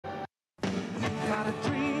got a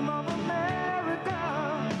dream of America.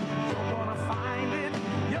 You're gonna find it,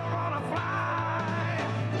 you're gonna fly.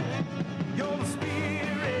 You're the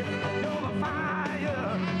spirit, you're the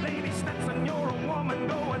fire. Lady Stetson, you're a woman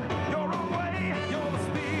going your own way. You're the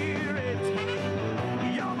spirit,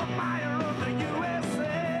 you're the fire of the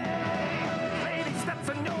USA. Lady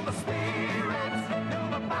Stetson, you're the spirit,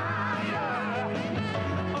 you're the fire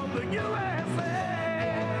of the USA.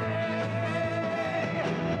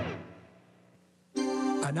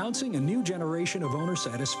 Announcing a new generation of owner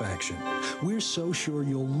satisfaction. We're so sure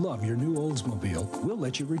you'll love your new Oldsmobile, we'll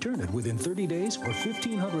let you return it within 30 days or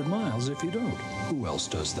 1,500 miles if you don't. Who else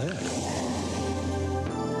does that?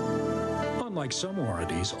 Unlike some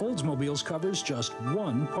warranties, Oldsmobiles covers just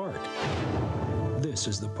one part. This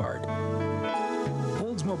is the part.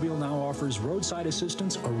 Oldsmobile now offers roadside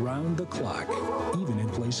assistance around the clock, even in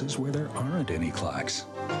places where there aren't any clocks.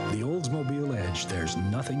 The Oldsmobile Edge, there's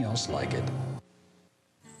nothing else like it.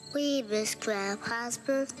 We miss Grandpa's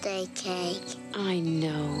birthday cake. I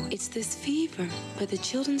know. It's this fever. But the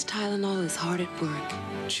children's Tylenol is hard at work.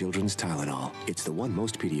 Children's Tylenol. It's the one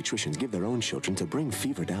most pediatricians give their own children to bring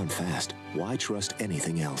fever down fast. Why trust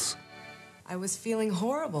anything else? I was feeling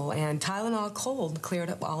horrible, and Tylenol Cold cleared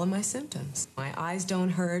up all of my symptoms. My eyes don't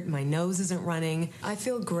hurt, my nose isn't running. I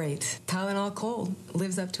feel great. Tylenol Cold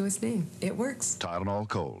lives up to its name. It works. Tylenol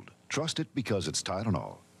Cold. Trust it because it's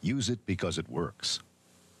Tylenol. Use it because it works.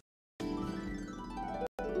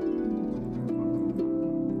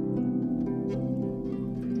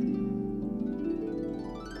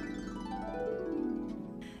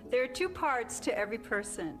 There are two parts to every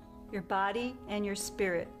person, your body and your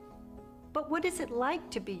spirit. But what is it like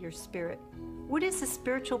to be your spirit? What is the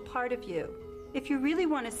spiritual part of you? If you really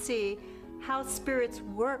want to see how spirits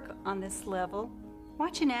work on this level,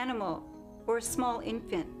 watch an animal or a small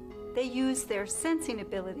infant. They use their sensing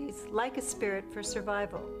abilities like a spirit for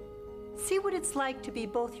survival. See what it's like to be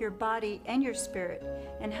both your body and your spirit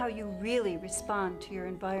and how you really respond to your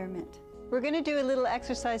environment. We're going to do a little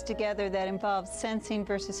exercise together that involves sensing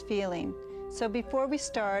versus feeling. So before we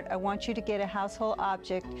start, I want you to get a household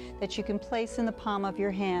object that you can place in the palm of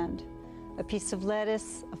your hand. A piece of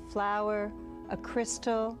lettuce, a flower, a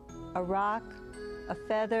crystal, a rock, a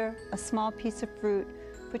feather, a small piece of fruit.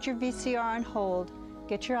 Put your VCR on hold,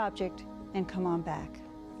 get your object, and come on back.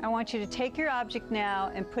 I want you to take your object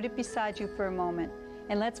now and put it beside you for a moment.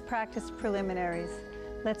 And let's practice preliminaries.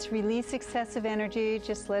 Let's release excessive energy.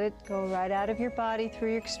 Just let it go right out of your body, through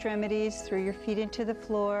your extremities, through your feet into the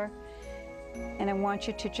floor. And I want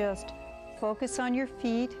you to just focus on your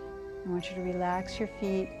feet. I want you to relax your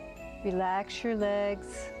feet, relax your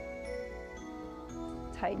legs,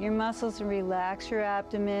 tighten your muscles and relax your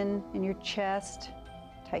abdomen and your chest.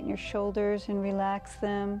 Tighten your shoulders and relax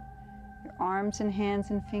them, your arms and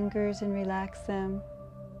hands and fingers and relax them.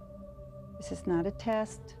 This is not a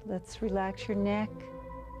test. Let's relax your neck,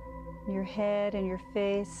 your head and your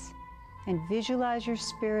face, and visualize your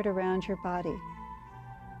spirit around your body.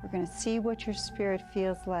 We're going to see what your spirit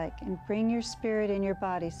feels like and bring your spirit in your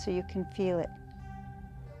body so you can feel it.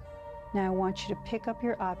 Now I want you to pick up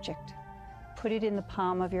your object, put it in the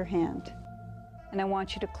palm of your hand, and I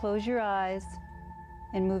want you to close your eyes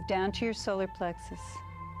and move down to your solar plexus.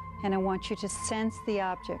 And I want you to sense the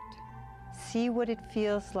object. See what it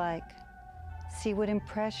feels like. See what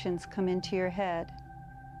impressions come into your head.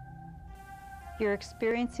 You're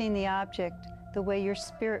experiencing the object the way your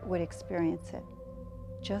spirit would experience it.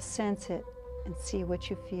 Just sense it and see what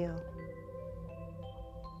you feel.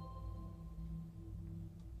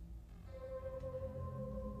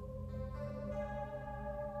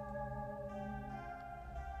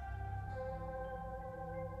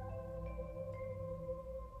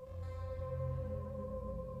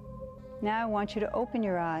 Now I want you to open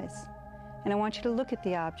your eyes, and I want you to look at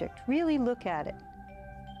the object. Really look at it.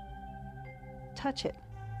 Touch it.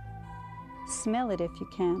 Smell it if you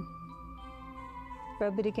can.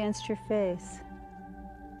 Rub it against your face.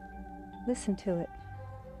 Listen to it.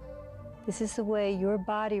 This is the way your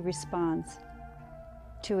body responds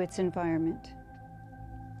to its environment.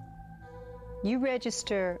 You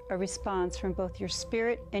register a response from both your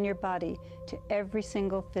spirit and your body to every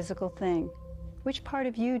single physical thing. Which part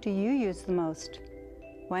of you do you use the most?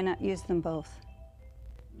 Why not use them both?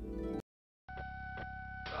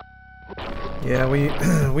 Yeah, we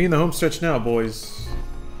in the home stretch now, boys.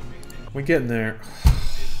 We getting there.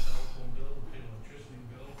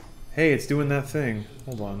 Hey, it's doing that thing.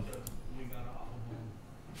 Hold on.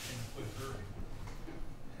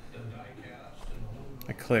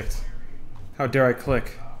 I clicked. How dare I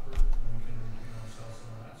click?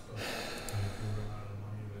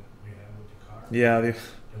 Yeah,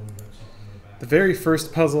 The very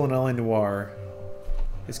first puzzle in LA Noire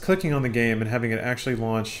is clicking on the game and having it actually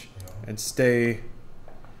launch and stay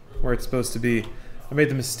where it's supposed to be. I made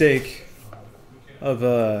the mistake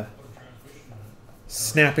of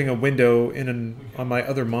snapping a window on my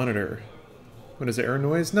other monitor. What is it, error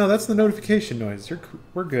noise? No, that's the notification noise.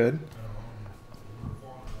 We're good.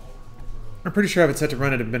 I'm pretty sure I have it set to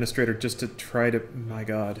run at administrator just to try to... My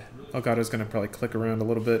god. Elgato's going to probably click around a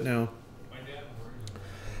little bit now.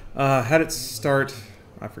 Had it start...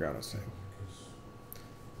 I forgot what I was saying.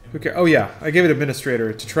 Who cares? Oh yeah, I gave it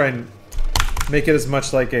administrator to try and make it as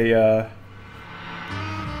much like a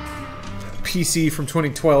PC from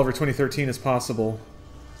 2012 or 2013 as possible.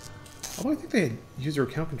 Although I think they had user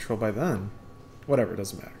account control by then. Whatever, it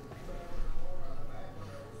doesn't matter.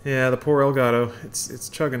 Yeah, the poor Elgato. It's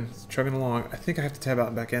chugging along. I think I have to tab out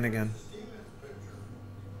and back in again.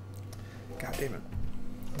 God damn it.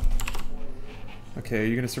 Okay, are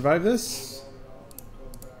you gonna survive this?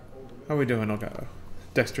 How are we doing, Elgato?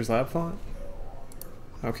 Dexter's Lab font?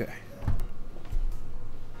 Okay.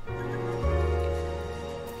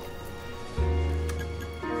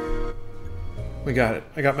 We got it.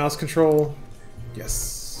 I got mouse control.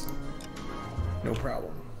 Yes. No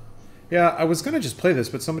problem. Yeah, I was gonna just play this,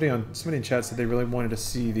 but somebody in chat said they really wanted to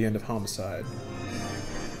see the end of Homicide.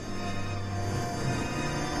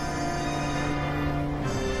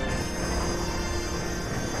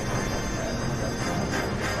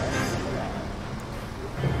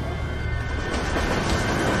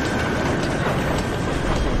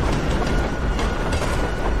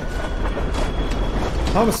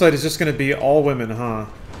 Homicide is just gonna be all women, huh?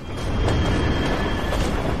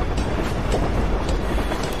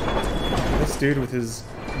 This dude with his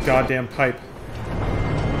goddamn pipe.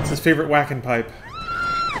 It's his favorite whacking pipe.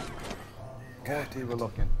 God, you were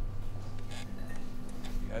looking.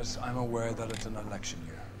 Yes, I'm aware that it's an election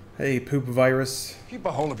year. Hey, poop virus. Keep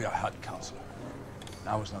a hold of your head, Counselor.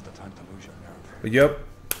 Now is not the time to lose your nerve. But yep,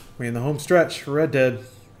 we in the home stretch for Red Dead.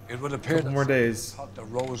 It would appear couple more days. The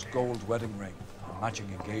rose gold wedding ring, a matching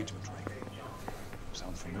engagement ring.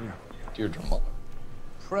 Sound familiar? Deirdre Muller.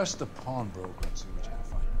 Press the pawnbroker and see what you can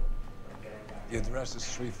find. The address is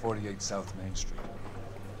 348 South Main Street.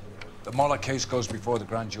 The Muller case goes before the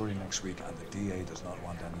grand jury next week, and the DA does not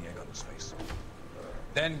want any egg on his face.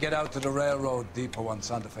 Then get out to the railroad depot on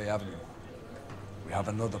Santa Fe Avenue. We have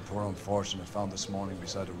another poor unfortunate found this morning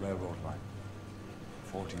beside a railroad line.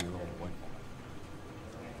 40-year-old white woman.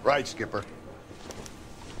 Right, Skipper.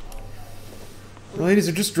 The ladies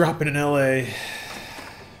are just dropping in LA.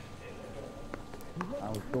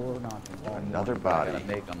 Another body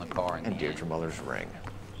and Deirdre Muller's ring.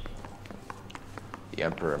 The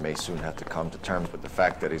Emperor may soon have to come to terms with the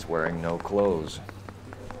fact that he's wearing no clothes.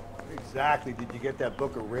 Exactly. Did you get that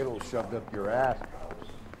book of riddles shoved up your ass?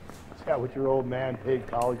 Is that what your old man paid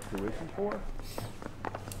college tuition for?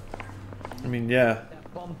 I mean, yeah.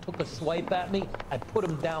 That bum took a swipe at me. I put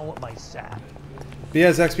him down with my sack. But yeah,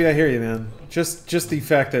 Zaxby, I hear you, man. Just the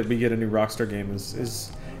fact that we get a new Rockstar game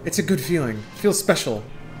is it's a good feeling. It feels special.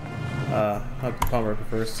 I'll Pawnbroker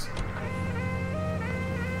first.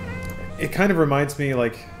 It kind of reminds me,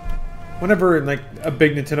 like, whenever like a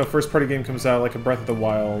big Nintendo first-party game comes out, like a Breath of the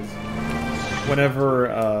Wild, whenever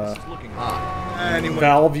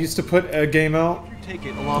Valve used to put a game out,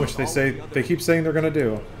 which they keep saying they're gonna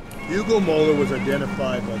do. Hugo Moeller was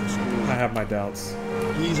identified by the school. I have my doubts.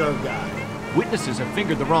 He's our guy. Witnesses have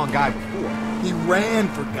fingered the wrong guy before. He ran,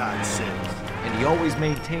 for God's sake. And he always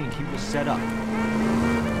maintained he was set up.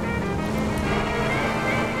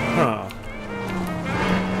 Huh.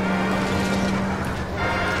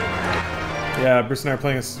 Yeah, Bruce and I are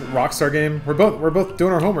playing a Rockstar game. We're both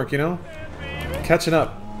doing our homework, you know? Catching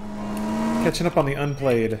up on the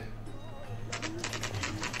unplayed.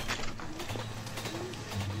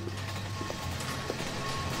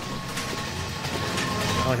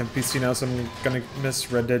 I have PC now, so I'm gonna miss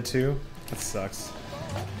Red Dead 2. That sucks.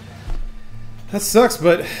 That sucks,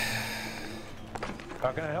 but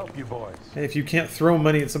how can I help you boys? Hey, if you can't throw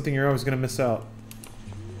money at something, you're always gonna miss out.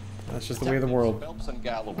 That's just the way of the world. Phelps and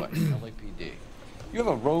Galloway, LAPD. You have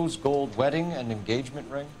a rose gold wedding and engagement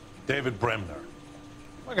ring? David Bremner.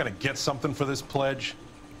 Am I gonna get something for this pledge?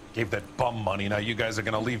 Gave that bum money, now you guys are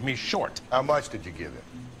gonna leave me short. How much did you give him?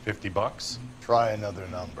 $50? Try another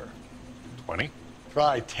number. 20?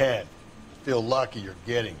 Try 10. Feel lucky you're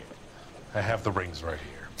getting it. I have the rings right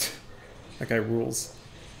here. That guy rules.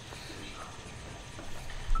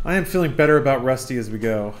 I am feeling better about Rusty as we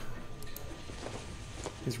go.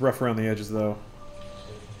 He's rough around the edges, though.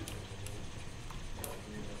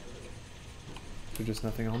 Is there just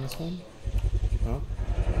nothing on this one? Oh.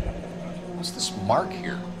 What's this mark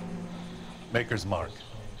here? Maker's mark.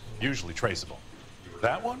 Usually traceable.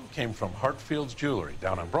 That one came from Hartfield's Jewelry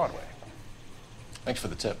down on Broadway. Thanks for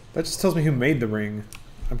the tip. That just tells me who made the ring.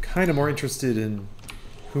 I'm kind of more interested in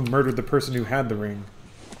who murdered the person who had the ring.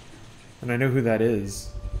 And I know who that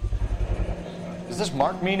is. Does this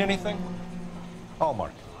mark mean anything?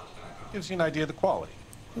 Hallmark. Gives you an idea of the quality.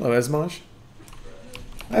 Hello, Esmaj.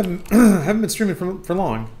 I haven't been streaming for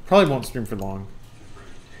long. Probably won't stream for long.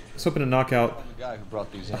 I was hoping to knock out The guy who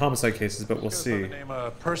brought these the in. homicide cases, but we'll Goes by see. the name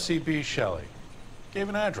of Percy B. Shelley. Gave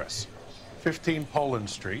an address. 15 Poland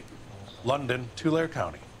Street, London, Tulare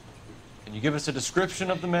County. Can you give us a description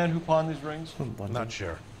of the man who pawned these rings? Not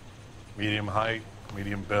sure. Medium height,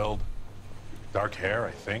 medium build, dark hair,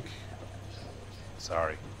 I think.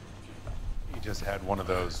 Sorry. He just had one of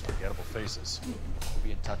those forgettable faces. We'll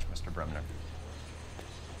be in touch, Mr. Bremner.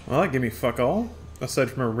 Well, that gave me fuck all, aside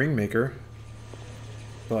from a ring maker.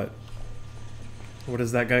 But what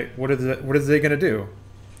is that guy? What is they gonna do?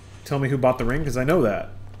 Tell me who bought the ring? Because I know that.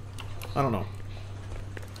 I don't know.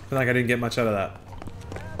 I feel like I didn't get much out of that.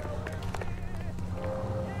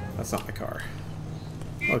 That's not my car.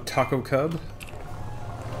 Oh, Taco Cub.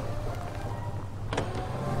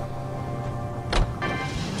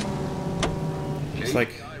 It's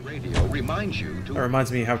like that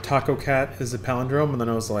reminds me how Taco Cat is a palindrome, and then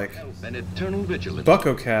I was like,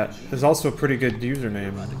 Bucko Cat is also a pretty good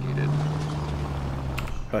username,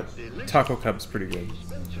 but Taco Cub's pretty good.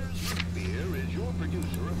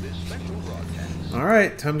 All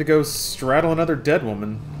right, time to go straddle another dead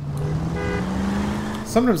woman.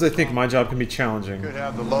 Sometimes I think my job can be challenging. Could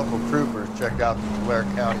have the local troopers check out the Tulare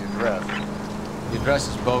County address. The address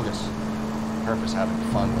is bogus. Herb is having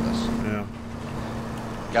fun with us. Yeah.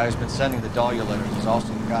 The guy who's been sending the Dahlia letters is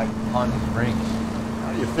also the guy who pawned these rings.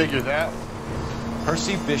 How do you figure that?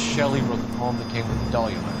 Percy Bysshe Shelley wrote the poem that came with the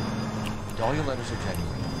Dahlia letter. The Dahlia letters are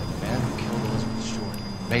genuine. The man who killed Elizabeth Short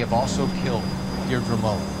may have also killed Deirdre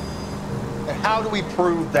Mullen. And how do we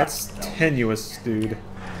prove that? That's tenuous, dude.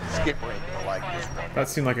 Skipper ain't gonna like this one. That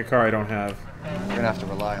seemed like a car I don't have. We're gonna have to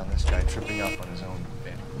rely on this guy tripping up on his own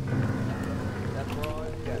bit.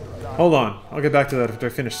 Hold on, I'll get back to that after I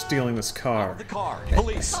finish stealing this car. The car.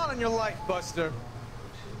 Police. Not on your life, Buster.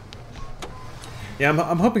 Yeah,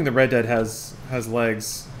 I'm hoping the Red Dead has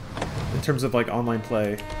legs in terms of like online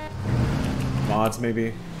play, mods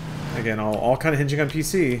maybe. Again, all kind of hinging on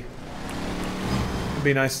PC. It'd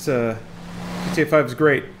be nice to. GTA 5 is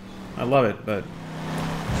great, I love it, but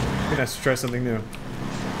it'd be nice to try something new.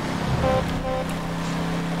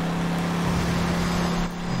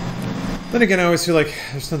 Then again, I always feel like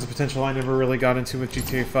there's tons of potential I never really got into with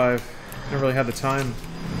GTA 5. Never really had the time.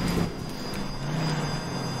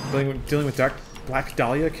 Dealing with Black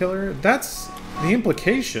Dahlia Killer? That's the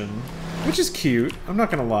implication, which is cute. I'm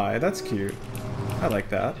not gonna lie, that's cute. I like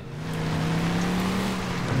that.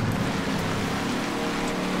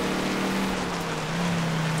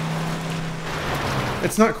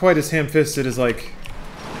 It's not quite as ham-fisted as, like,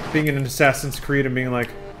 being in an Assassin's Creed and being like,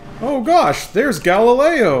 oh gosh, there's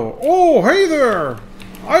Galileo! Oh, hey there!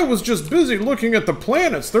 I was just busy looking at the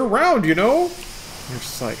planets, they're round, you know? You're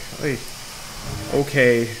just like, hey,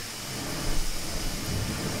 okay.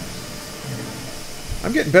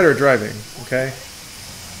 I'm getting better at driving, okay?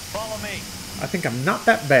 Follow me. I think I'm not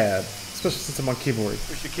that bad, especially since I'm on keyboard.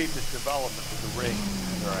 We should keep this development with the ring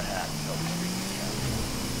under our hat until we speak again.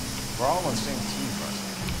 We're all on the same team, Rusty.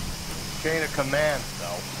 Chain of command,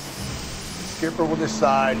 though. The skipper will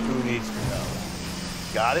decide who needs to know.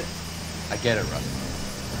 Got it? I get it, Rusty.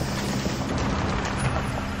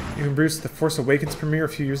 Even Bruce, the Force Awakens premiere a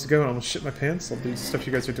few years ago and almost shit my pants. Love the stuff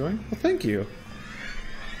you guys are doing. Well, thank you.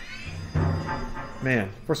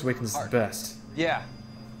 Man, Force Awakens is the best. Yeah.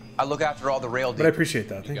 I look after all the rail But I appreciate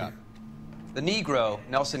that. Thank you. The Negro,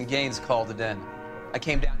 Nelson Gaines, called it in. I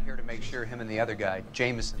came down here to make sure him and the other guy,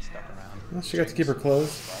 Jameson, stuck around. Well, she got to keep her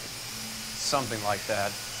clothes. Something like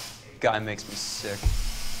that. Guy makes me sick.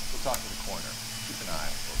 We'll talk to the coroner. Keep an eye on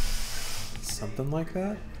it. Something like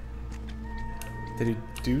that? Did he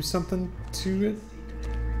do something to it?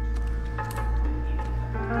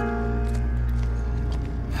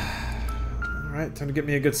 Alright, time to get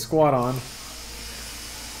me a good squat on.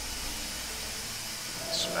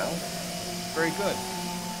 Smell? Very good.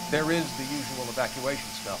 There is the usual evacuation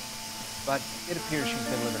smell. But it appears she's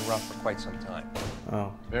been living rough for quite some time.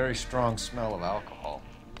 Oh. Very strong smell of alcohol.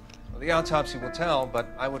 Well, the autopsy will tell, but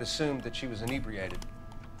I would assume that she was inebriated.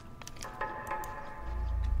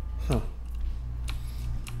 Huh.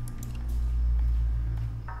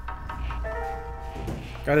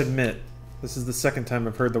 Gotta admit, this is the second time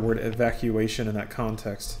I've heard the word evacuation in that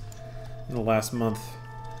context in the last month.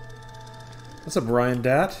 What's up, Brian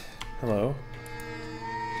Dat? Hello.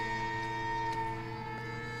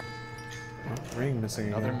 Oh, ring missing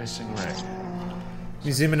again. Another missing ring.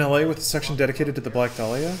 Museum in LA with a section dedicated to the Black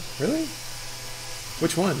Dahlia? Really?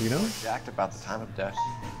 Which one, do you know? Exact about the time of death.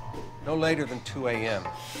 No later than 2 a.m.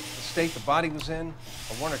 The state the body was in,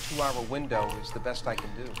 a 1 or 2 hour window is the best I can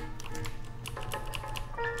do.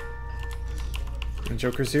 And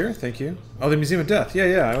Joker's here, thank you. Oh, the Museum of Death. Yeah,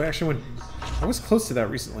 yeah, I actually went... I was close to that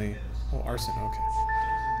recently. Oh, arson, okay.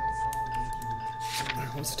 Alright,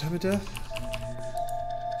 what was the time of death?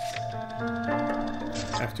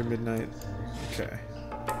 After midnight. Okay.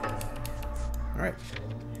 Alright.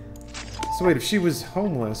 So wait, if she was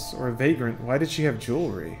homeless or a vagrant, why did she have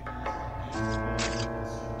jewelry?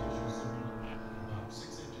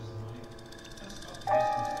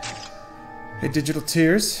 Hey, Digital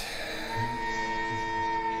Tears.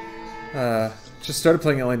 Just started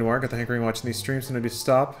playing LA Noire, got the hankering watching these streams, and I just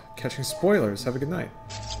stop catching spoilers. Have a good night.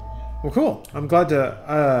 Well, cool. I'm glad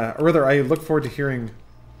to, or rather, I look forward to hearing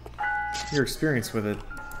your experience with it.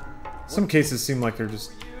 Some cases seem like they're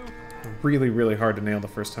just really, really hard to nail the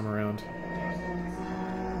first time around.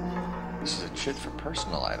 This is a chit for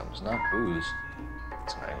personal items, not booze.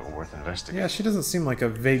 It's an angle worth investigating. Yeah, she doesn't seem like a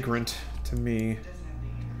vagrant to me.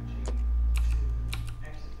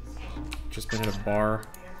 Just been at a bar.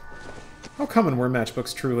 How common were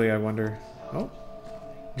matchbooks truly, I wonder? Oh.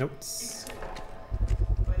 Notes.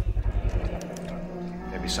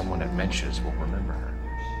 Maybe someone at Mensch's will remember her.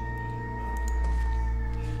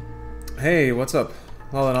 Hey, what's up?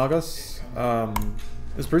 Lala Nagas?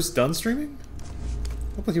 Is Bruce done streaming?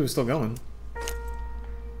 Hopefully he was still going.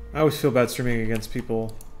 I always feel bad streaming against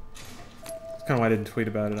people. That's kind of why I didn't tweet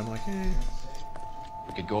about it. I'm like, eh.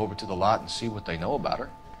 We could go over to the lot and see what they know about her.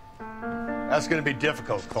 That's gonna be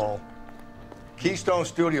difficult, Cole. Keystone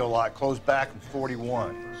Studio lot closed back in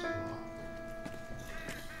 41.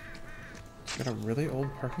 Got a really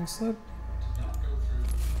old parking slip?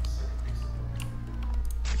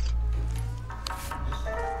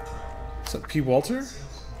 What's up, P. Walter?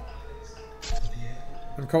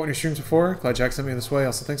 I've caught one of your streams before. Glad Jack sent me this way.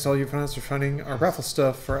 Also, thanks to all you fans for finding our raffle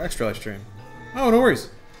stuff for our extra live stream. Oh, no worries.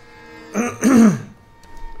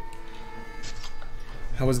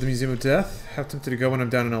 How was the Museum of Death? How tempted to go when I'm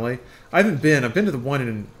down in LA. I haven't been. I've been to the one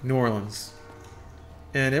in New Orleans.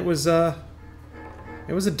 And it was a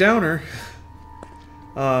downer.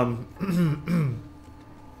 The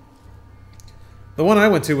one I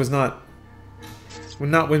went to was not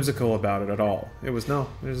whimsical about it at all. It was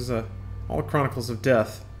all Chronicles of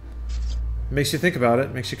Death. Makes you think about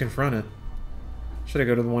it, makes you confront it. Should I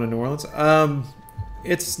go to the one in New Orleans?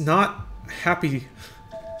 It's not happy.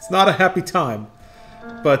 It's not a happy time.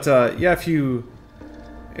 But yeah, if you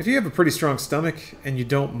have a pretty strong stomach and you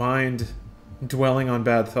don't mind dwelling on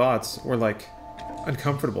bad thoughts or like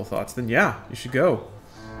uncomfortable thoughts, then yeah, you should go.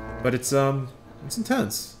 But it's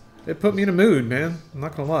intense. It put me in a mood, man. I'm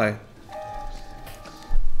not gonna lie.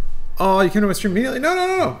 Oh, you came to my stream immediately?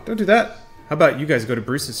 No. Don't do that. How about you guys go to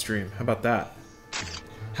Bruce's stream? How about that?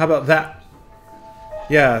 How about that?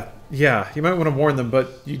 Yeah. You might want to warn them,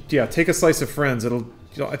 but take a slice of Friends.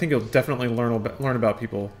 I think you'll definitely learn about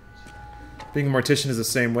people. Being a mortician is the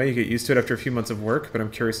same way. You get used to it after a few months of work, but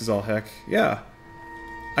I'm curious as all heck. Yeah.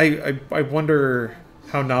 I wonder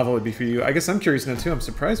how novel it'd be for you. I guess I'm curious now too. I'm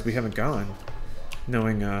surprised we haven't gone.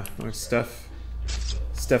 Knowing Steph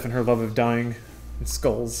and her love of dying and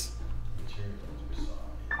skulls.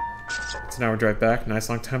 It's an hour drive back. Nice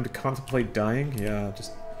long time to contemplate dying. Yeah,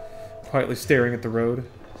 just quietly staring at the road.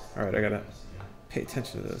 Alright, I gotta pay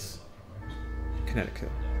attention to this. Connecticut.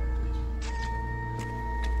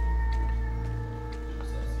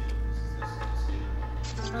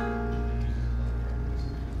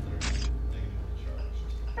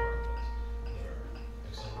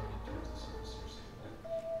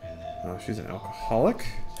 Oh, she's an alcoholic?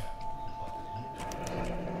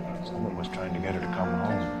 Someone was trying to get her to come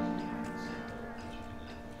home.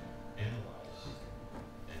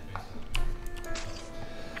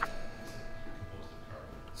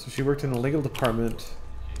 So she worked in the legal department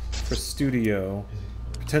for a studio.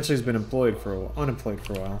 Potentially has been unemployed for a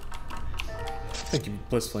while. I think you're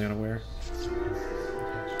blissfully unaware.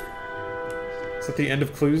 Is that the end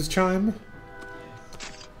of Clues chime?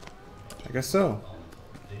 I guess so.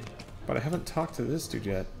 But I haven't talked to this dude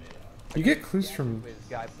yet. You get clues from...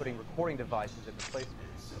 Guy putting recording devices in replacement.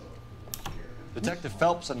 Detective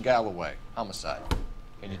Phelps and Galloway, homicide.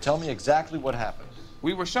 Can you tell me exactly what happened?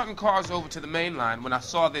 We were shutting cars over to the main line when I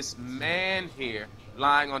saw this man here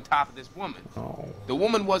lying on top of this woman. Oh. The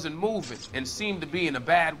woman wasn't moving and seemed to be in a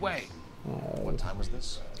bad way. What time was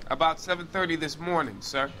this? About 7:30 this morning,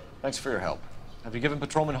 sir. Thanks for your help. Have you given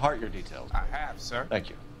Patrolman Hart your details? I have, sir. Thank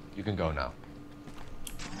you. You can go now.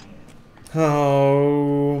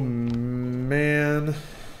 Oh, man.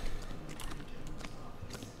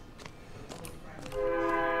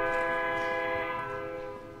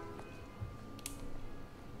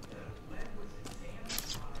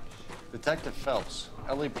 Detective Phelps,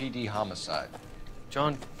 LAPD homicide.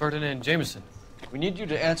 John Ferdinand Jameson. We need you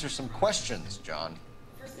to answer some questions, John.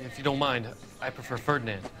 If you don't mind, I prefer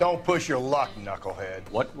Ferdinand. Don't push your luck, knucklehead.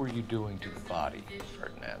 What were you doing to the body,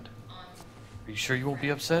 Ferdinand? Are you sure you won't be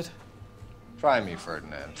upset? Try me,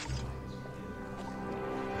 Ferdinand.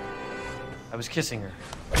 I was kissing her.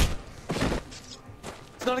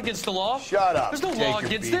 It's not against the law. Shut up. There's no Take law your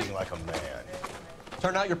against beating it. like a man.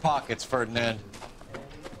 Turn out your pockets, Ferdinand.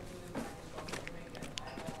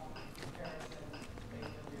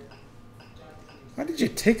 Why did you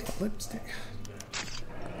take the lipstick?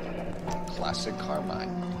 Classic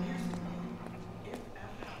Carmine.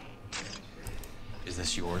 Is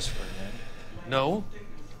this yours, Ferdinand? No.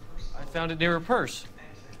 I found it near her purse.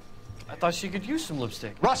 I thought she could use some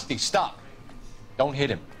lipstick. Rusty, stop! Don't hit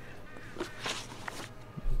him.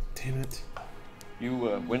 Damn it.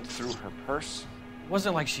 You went through her purse? It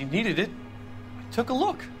wasn't like she needed it. I took a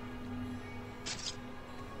look.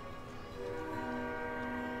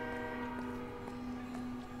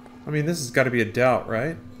 I mean, this has got to be a doubt,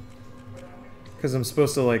 right? Because I'm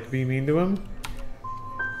supposed to, like, be mean to him?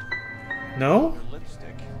 No?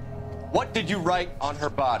 Lipstick. What did you write on her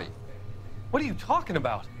body? What are you talking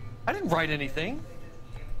about? I didn't write anything.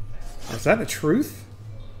 Is that the truth?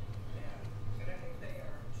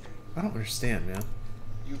 I don't understand, man.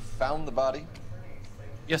 You found the body?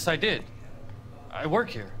 Yes, I did. I work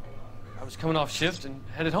here. I was coming off shift and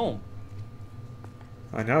headed home.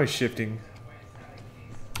 Oh, now he's shifting.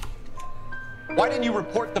 Why didn't you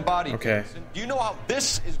report the body? Okay. Jason? Do you know how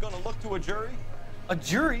this is going to look to a jury? A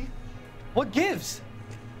jury? What gives?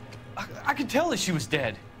 I could tell that she was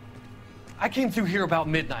dead. I came through here about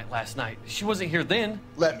midnight last night. She wasn't here then.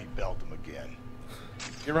 Let me belt him again.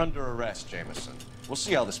 You're under arrest, Jameson. We'll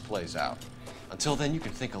see how this plays out. Until then, you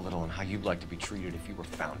can think a little on how you'd like to be treated if you were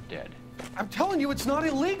found dead. I'm telling you, it's not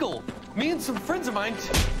illegal. Me and some friends of mine...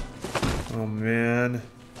 Oh, man.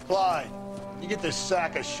 Clyde, you get this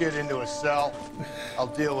sack of shit into a cell. I'll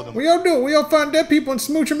deal with him. We all do it. We all find dead people and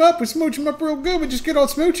smooch them up. We smooch them up real good. We just get all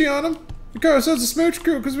smoochy on them. We call ourselves a smooch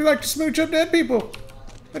crew because we like to smooch up dead people.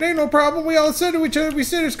 It ain't no problem. We all said to each other, we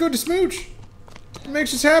said it's good to smooch. It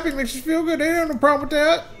makes us happy, makes us feel good. Ain't no problem with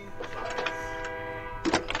that.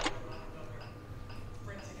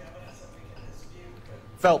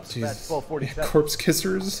 Phelps, Jesus. 1247. Corpse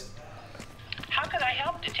kissers. How can I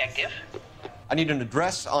help, Detective? I need an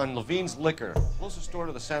address on Levine's Liquor, closest store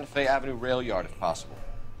to the Santa Fe Avenue rail yard, if possible.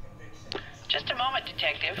 Just a moment,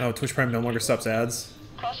 Detective. Oh, Twitch Prime no longer stops ads.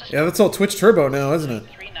 Closest Yeah, that's all Twitch Turbo now, isn't it?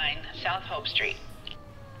 39 South Hope Street.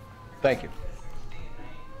 Thank you.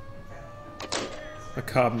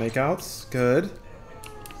 Macabre makeouts. Good.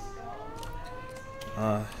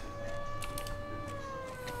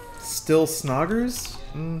 Still snoggers?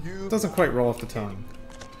 Doesn't quite roll off the tongue.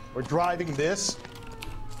 We're driving this.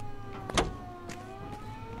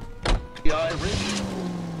 The Irish,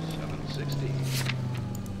 760.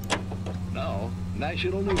 Now,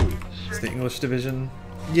 national news. It's the English division.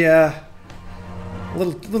 Yeah. A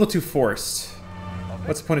little too forced.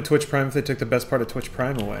 What's the point of Twitch Prime if they took the best part of Twitch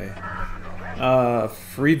Prime away?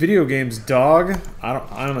 Free video games, dog? I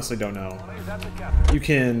honestly don't know. You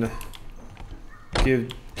can give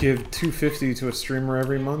 $2.50 to a streamer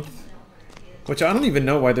every month, which I don't even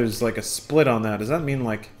know why there's like a split on that. Does that mean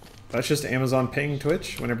like that's just Amazon paying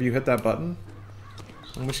Twitch whenever you hit that button?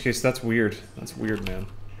 In which case, that's weird. That's weird, man.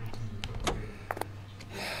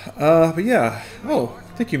 But yeah. Oh,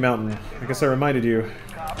 thank you, Mountain. I guess I reminded you.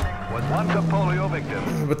 Was one polio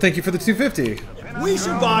victim. But thank you for the $2.50. We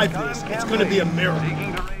survived this. It's going to be a miracle.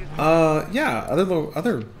 Yeah.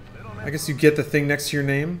 Other. I guess you get the thing next to your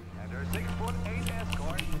name.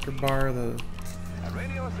 Liquor bar. The.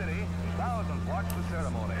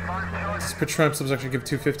 Does Patron subs actually give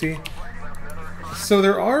 $2.50? So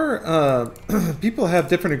there are people have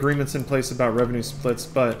different agreements in place about revenue splits,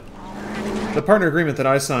 but the partner agreement that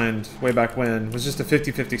I signed way back when was just a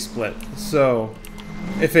 50-50 split. So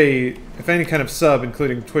if any kind of sub,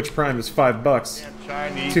 including Twitch Prime, is $5,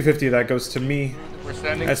 $2.50 of that goes to me.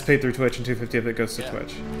 That's paid through Twitch, and $2.50 of it goes to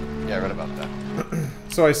Twitch. Yeah, I read about that.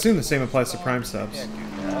 So I assume the same applies to Prime subs.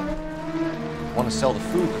 Want to sell the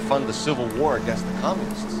food to fund the civil war against the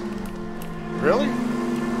communists. Really?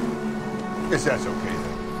 Guess that's okay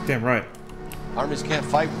then. Damn right. Armies can't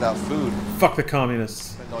fight without food. Fuck the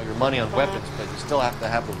communists. Spend all your money on weapons, but you still have to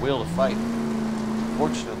have the will to fight.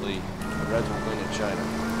 Unfortunately, the Reds will win in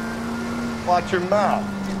China. Watch your mouth.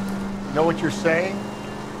 You know what you're saying?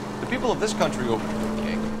 The people of this country will be the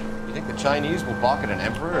king. You think the Chinese will balk at an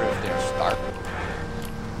emperor if they're starving?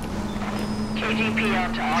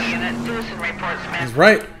 KGPL to all units. Citizen reports He's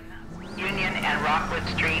right. Union and Rockwood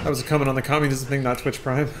Street. That was a comment on the communism thing, not Twitch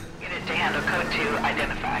Prime. Unit to handle code 2.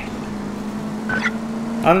 Identify.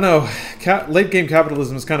 I don't know. Late game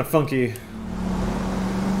capitalism is kind of funky.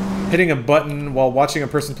 Hitting a button while watching a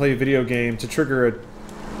person play a video game to trigger a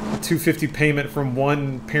 $250 payment from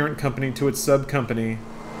one parent company to its sub company,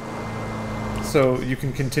 so you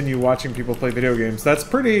can continue watching people play video games. That's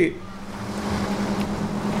pretty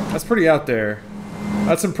out there.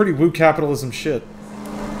 That's some pretty woo capitalism shit.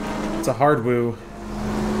 It's a hard woo.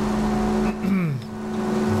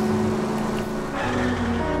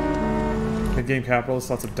 Mid-game capitalist,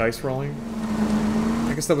 lots of dice rolling.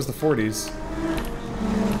 I guess that was the 40s.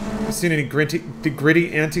 You seen any gritty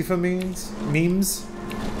Antifa memes?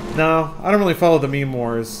 No, I don't really follow the meme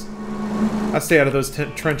wars. I stay out of those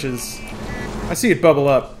trenches. I see it bubble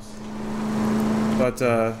up. But,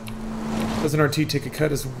 doesn't RT take a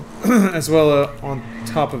cut as, as well on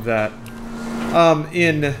top of that?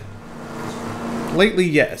 Lately,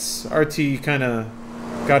 yes. RT kind of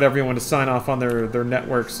got everyone to sign off on their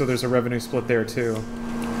network, so there's a revenue split there, too.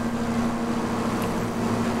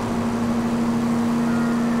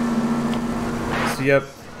 So, yep.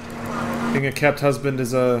 Being a kept husband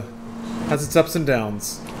is has its ups and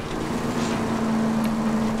downs.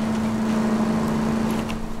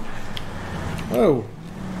 Whoa.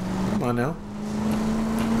 Come on now.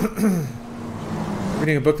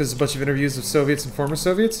 Reading a book that's a bunch of interviews of Soviets and former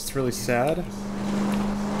Soviets. It's really sad.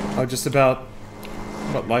 Oh, just about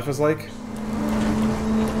what life was like.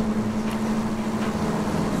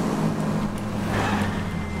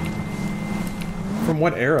 From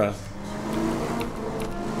what era?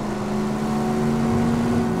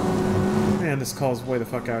 Man, this call's way the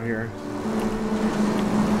fuck out here.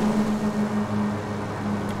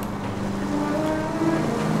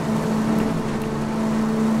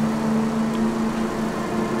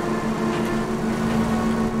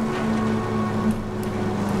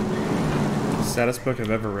 Saddest book I've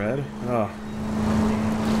ever read? Oh.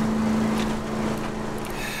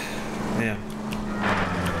 Man.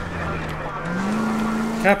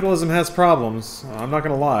 Capitalism has problems. I'm not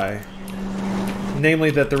gonna lie.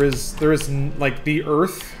 Namely that there is like the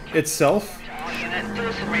Earth itself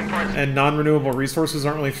and non-renewable resources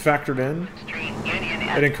aren't really factored in.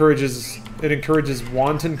 It encourages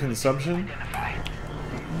wanton consumption.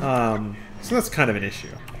 So that's kind of an issue.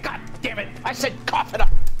 God damn it! I said cough it up.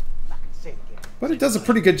 But it does a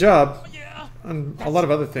pretty good job on a lot of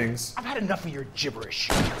other things. I've had enough of your gibberish.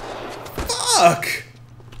 Fuck!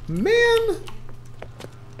 Man!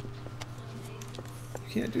 You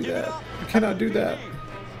can't do that. You cannot do that.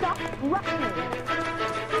 Stop rushing.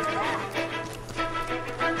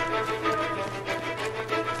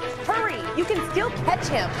 Hurry! You can still catch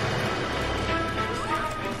him.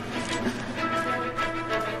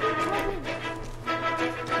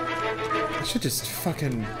 I should just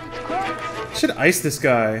fucking... I should ice this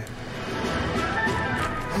guy.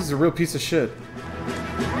 This is a real piece of shit.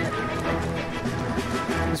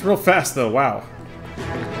 He's real fast though, wow.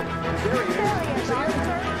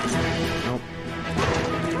 Nope.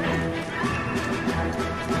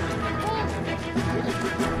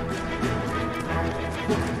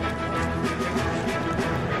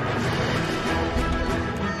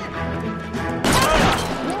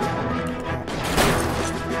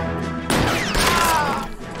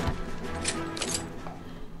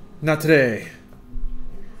 Not today.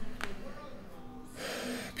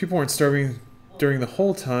 People weren't starving during the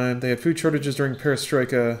whole time. They had food shortages during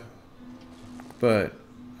Perestroika. But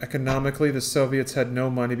economically, the Soviets had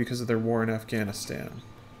no money because of their war in Afghanistan.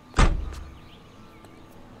 I've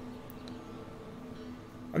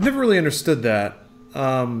never really understood that.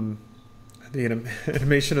 The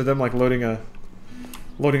animation of them like loading a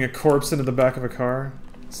corpse into the back of a car.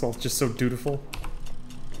 It's all just so dutiful.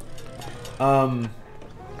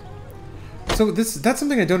 So that's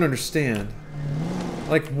something I don't understand.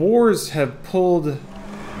 Like, wars have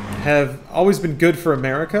always been good for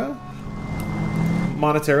America,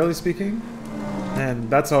 monetarily speaking,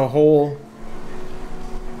 and that's a whole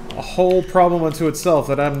problem unto itself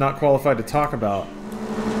that I'm not qualified to talk about.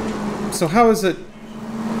 So how is it,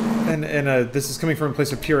 and this is coming from a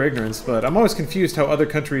place of pure ignorance, but I'm always confused how other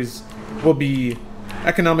countries will be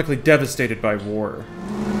economically devastated by war.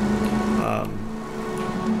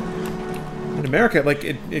 In America, like,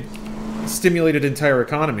 it stimulated entire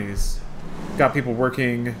economies, got people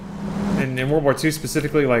working, and in World War II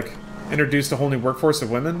specifically, like, introduced a whole new workforce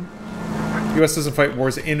of women. The U.S. doesn't fight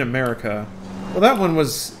wars in America. Well, that one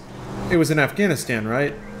was... It was in Afghanistan,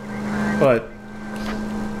 right? But...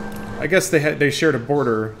 I guess they shared a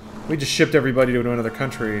border. We just shipped everybody to another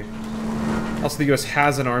country. Also, the U.S.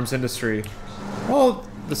 has an arms industry. Well,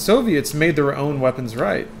 the Soviets made their own weapons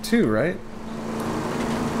too, right?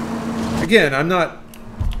 Again,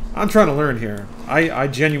 I'm trying to learn here. I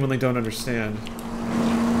genuinely don't understand.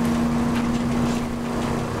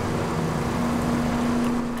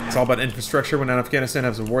 It's all about infrastructure. When Afghanistan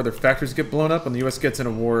has a war, their factories get blown up. When the U.S. gets in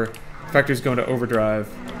a war, factories go into overdrive.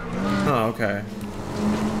 Oh, okay.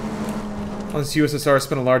 Well, this USSR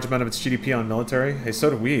spent a large amount of its GDP on military. Hey, so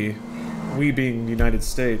do we. We being the United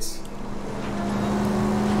States.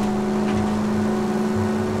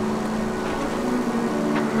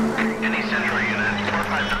 Any Central units,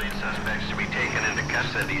 459 suspects to be taken into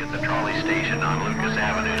custody at the trolley station on Lucas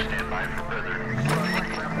Avenue. Stand by for further.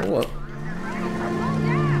 Hold up.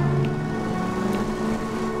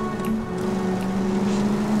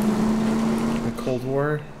 The Cold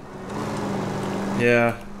War?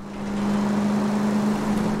 Yeah.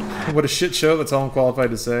 What a shit show, that's all I'm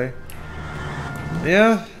qualified to say.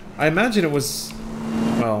 Yeah, I imagine it was,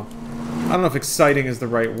 well, I don't know if exciting is the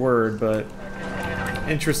right word, but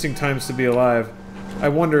interesting times to be alive. I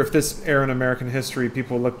wonder if this era in American history,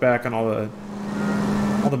 people look back on all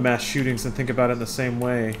the mass shootings and think about it in the same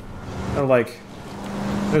way. Or like,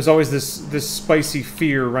 there's always this spicy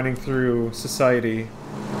fear running through society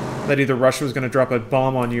that either Russia was going to drop a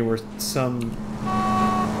bomb on you or some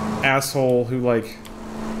asshole who like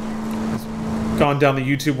gone down the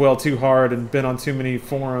YouTube well too hard and been on too many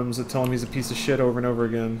forums that tell him he's a piece of shit over and over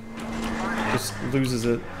again. Just loses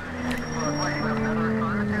it.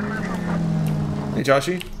 Hey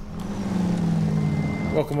Joshy.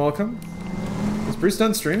 Welcome, welcome. Is Bruce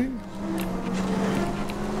done streaming?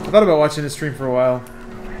 I thought about watching his stream for a while.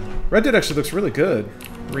 Red Dead actually looks really good.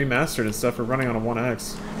 Remastered and stuff for running on a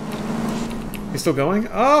 1X. He's still going?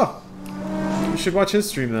 Oh! You should watch his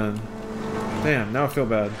stream then. Damn, now I feel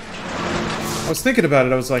bad. I was thinking about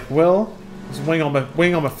it, I was like, well, I was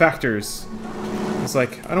weighing all my factors. I was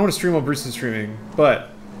like, I don't want to stream while Bruce is streaming, but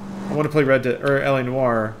I want to play Red Dead, or LA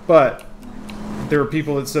Noire, but there were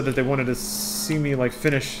people that said that they wanted to see me, like,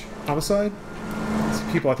 finish Homicide?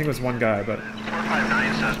 People, I think it was one guy, but...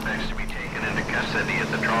 459 suspects to be taken into custody at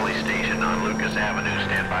the trolley station on Lucas Avenue.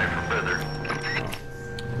 Stand by for further.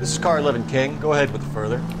 This is car 11 King. Go ahead with the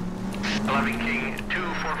further. 11 King,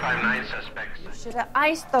 2459 suspects. You should have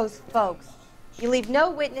iced those folks. You leave no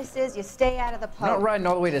witnesses, you stay out of the I'm not post. riding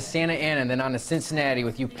all the way to Santa Ana and then on to Cincinnati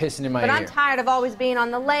with you pissing in my But ear. I'm tired of always being on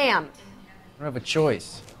the lam. I don't have a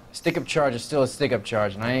choice. Stick-up charge is still a stick-up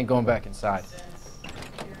charge, and I ain't going back inside.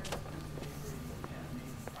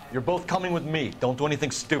 You're both coming with me. Don't do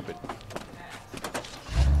anything stupid.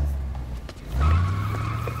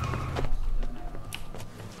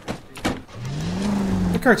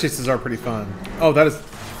 The car chases are pretty fun. Oh,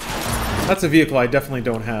 that's a vehicle I definitely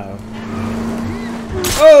don't have.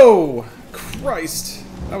 Oh! Christ!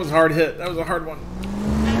 That was a hard hit. That was a hard one.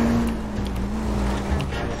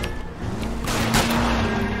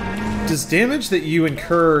 Does damage that you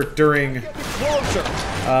incur during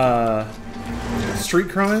street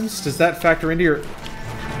crimes, does that factor into your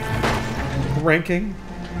ranking?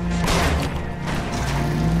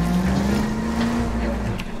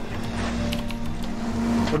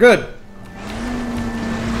 We're good.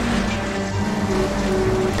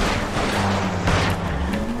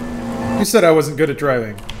 You said I wasn't good at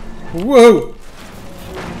driving. Whoa!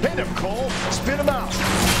 Hit him, Cole. Spit him out.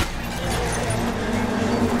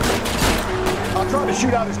 I'll try to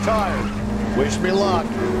shoot out his tires. Wish me luck.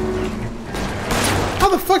 How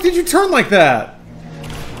the fuck did you turn like that?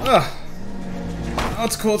 Ugh. Oh,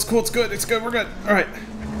 it's cool, it's cool, it's good, we're good. Alright.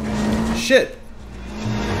 Shit.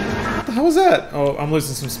 What the hell was that? Oh, I'm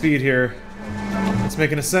losing some speed here. It's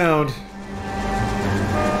making a sound.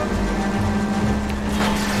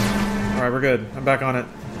 Alright, we're good. I'm back on it.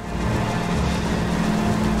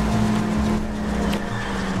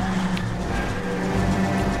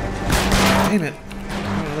 Damn it.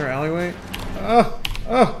 Another alleyway? Oh!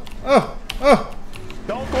 Oh! Oh! Oh!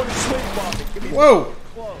 Don't go to sleep, Bobby. Give me Whoa!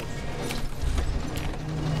 close.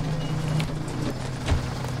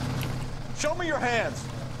 Show me your hands.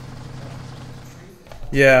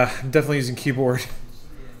 Yeah, I'm definitely using keyboard.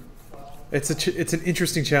 It's an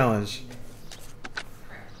interesting challenge.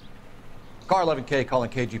 Car 11K calling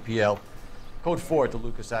KGPL. Code 4 at the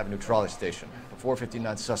Lucas Avenue trolley station. The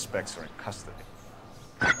 459 suspects are in custody.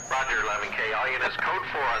 Roger, 11K. All units, code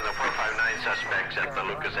 4 on the 459 suspects at the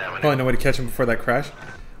Lucas Avenue. Probably no way to catch him before that crash.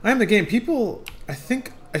 I am the game. People, I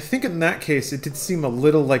think I think in that case it did seem a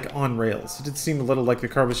little like on rails. It did seem a little like the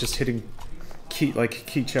car was just hitting key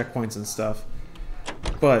checkpoints and stuff.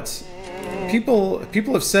 But people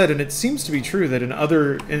have said, and it seems to be true, that in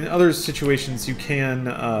other situations you can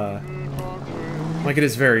like it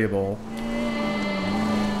is variable.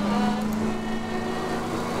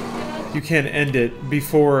 You can end it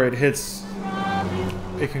before it hits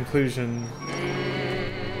a conclusion.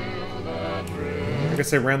 I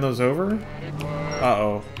guess I ran those over?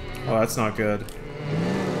 Uh-oh. Oh, that's not good.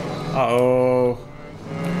 Uh-oh.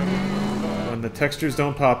 When the textures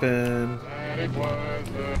don't pop in.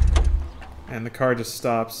 And the car just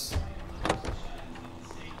stops.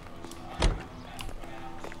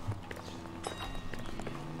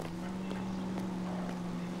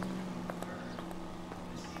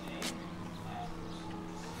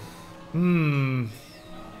 I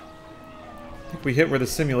think we hit where the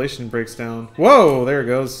simulation breaks down. Whoa! There it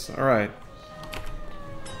goes. Alright.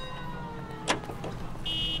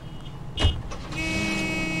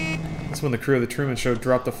 That's when the crew of the Truman Show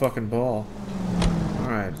dropped the fucking ball.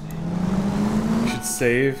 Alright. You should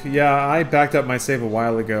save. Yeah, I backed up my save a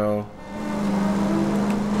while ago.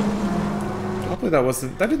 Hopefully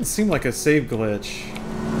that didn't seem like a save glitch.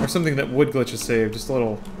 Or something that would glitch a save. Just a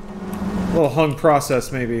little hung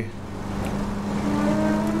process, maybe.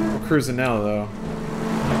 Cruising now, though.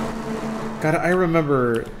 God, I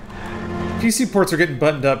remember PC ports are getting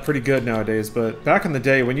buttoned up pretty good nowadays, but back in the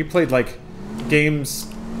day when you played like games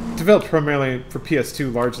developed primarily for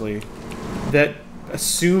PS2 largely that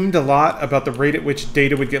assumed a lot about the rate at which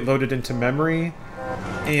data would get loaded into memory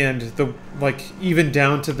and the even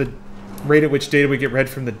down to the rate at which data would get read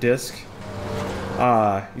from the disk.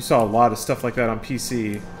 You saw a lot of stuff like that on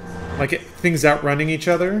PC. Like things outrunning each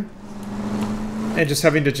other. And just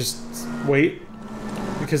having to just wait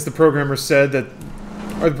because the programmers said that,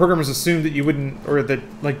 or the programmers assumed that you wouldn't, or that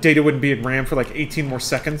like data wouldn't be in RAM for like 18 more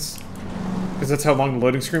seconds because that's how long the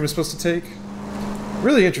loading screen was supposed to take.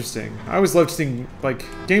 Really interesting. I always loved seeing like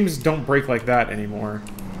games don't break like that anymore.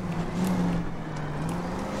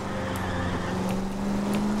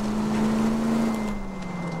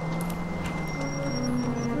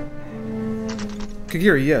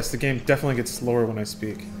 Kagiri, yes, the game definitely gets slower when I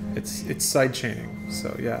speak. It's side chaining,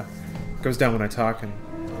 so yeah. It goes down when I talk and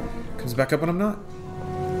comes back up when I'm not.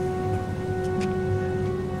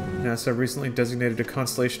 NASA recently designated a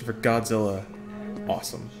constellation for Godzilla.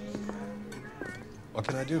 Awesome. What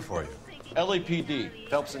can I do for you? LAPD,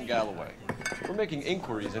 Phelps and Galloway. We're making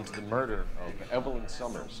inquiries into the murder of Evelyn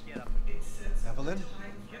Summers. Evelyn?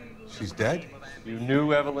 She's dead? You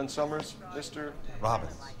knew Evelyn Summers, Mr.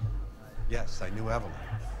 Robbins. Yes, I knew Evelyn.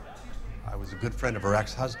 I was a good friend of her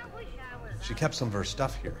ex-husband. She kept some of her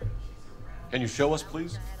stuff here. Can you show us,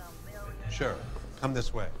 please? Sure. Come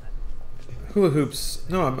this way. Hula hoops.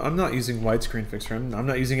 No, I'm not using widescreen fixer. I'm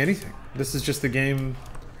not using anything. This is just the game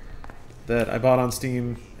that I bought on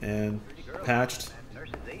Steam and patched.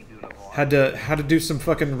 Had to do some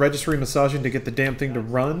fucking registry massaging to get the damn thing to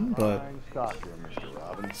run, but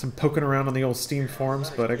some poking around on the old Steam forums,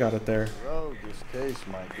 but I got it there. This case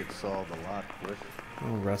might get solved a lot quicker.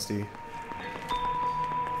 Oh, Rusty.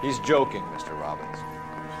 He's joking, Mr. Robbins.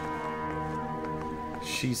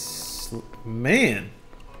 Man!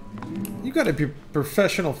 You gotta be a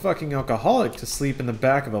professional fucking alcoholic to sleep in the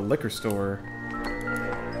back of a liquor store.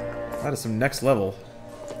 That is some next level.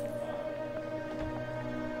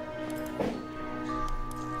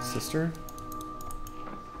 Sister?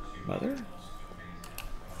 Mother?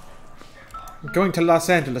 I'm going to Los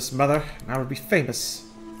Angeles, Mother, and I will be famous.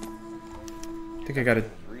 I think I got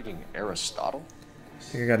reading Aristotle? I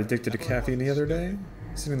think I got addicted to caffeine the other day.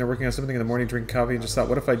 Sitting there working on something in the morning, drink coffee, and just thought,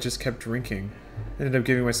 what if I just kept drinking? Ended up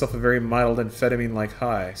giving myself a very mild amphetamine-like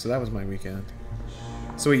high, so that was my weekend.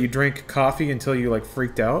 So wait, you drank coffee until you, like,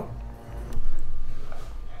 freaked out?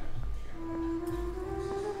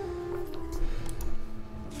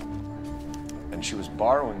 And she was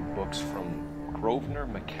borrowing books from Grosvenor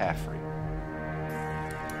McCaffrey.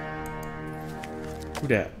 Who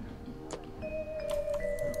dat?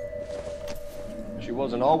 She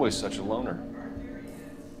wasn't always such a loner.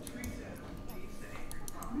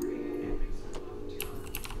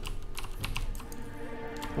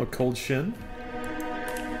 What, cold shin?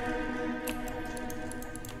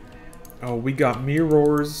 Oh, we got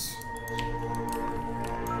mirrors.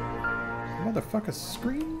 Motherfucker,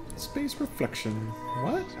 screen space reflection.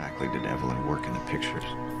 What? Exactly did Evelyn work in the pictures?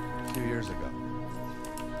 A few years ago.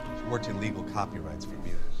 She worked in legal copyrights for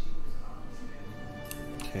music.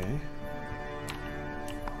 Okay.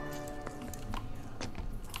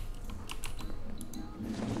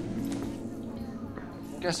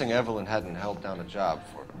 I'm guessing Evelyn hadn't held down a job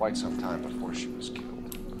for quite some time before she was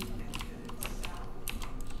killed.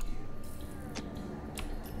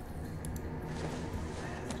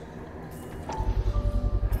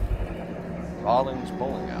 Rawlings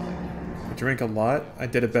Bowling Alley. I drank a lot, I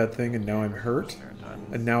did a bad thing, and now I'm hurt.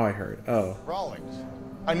 And now I hurt. Oh. Rawlings.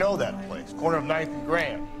 I know that place. Corner of 9th and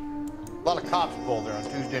Grand. A lot of cops pull there on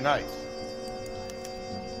Tuesday nights.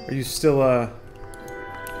 Are you still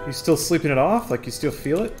sleeping it off? Like you still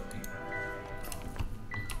feel it?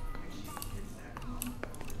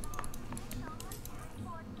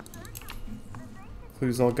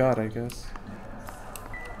 Clues all got, I guess.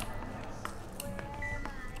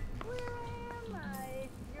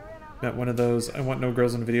 Met one of those I want no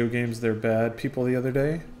girls in video games, they're bad people the other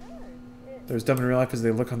day. They're as dumb in real life as they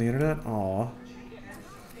look on the internet. Aw.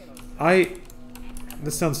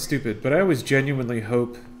 This sounds stupid, but I always genuinely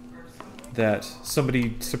hope that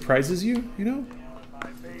somebody surprises you, you know?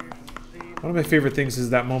 One of my favorite things is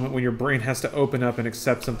that moment when your brain has to open up and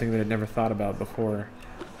accept something that it never thought about before.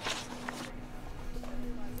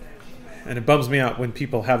 And it bums me out when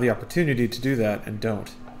people have the opportunity to do that and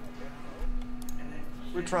don't.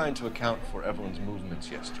 We're trying to account for Evelyn's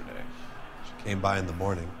movements yesterday. She came by in the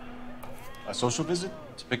morning. A social visit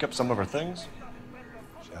to pick up some of her things?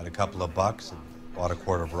 She had a couple of bucks and bought a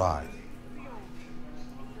quart of rye.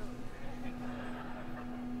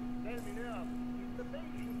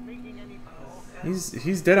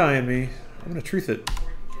 He's dead-eyeing me. I'm gonna truth it.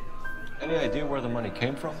 Any idea where the money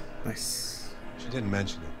came from? Nice. She didn't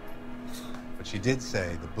mention it. But she did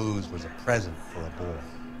say the booze was a present for a boy.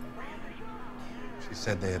 She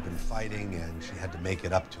said they had been fighting and she had to make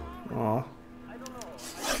it up to him. Aw.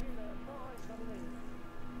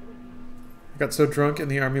 I got so drunk in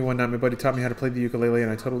the army one night, my buddy taught me how to play the ukulele,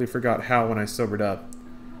 and I totally forgot how when I sobered up.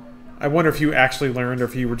 I wonder if you actually learned or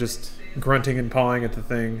if you were just grunting and pawing at the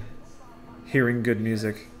thing, hearing good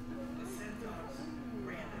music.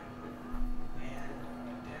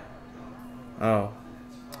 Oh.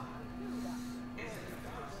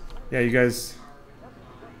 Yeah, you guys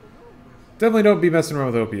definitely don't be messing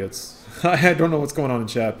around with opiates. I don't know what's going on in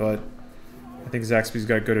chat, but I think Zaxby's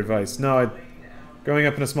got good advice. No, growing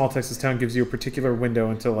up in a small Texas town gives you a particular window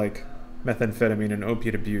into, like, methamphetamine and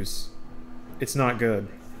opiate abuse. It's not good.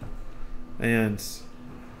 And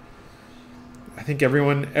I think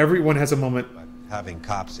everyone has a moment. Having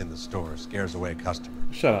cops in the store scares away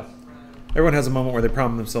customers. Shut up. Everyone has a moment where they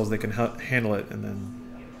promise themselves they can handle it, and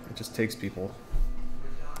then it just takes people.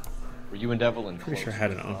 Were you and Evelyn Pretty close? sure I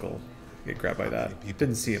had an uncle get grabbed by that.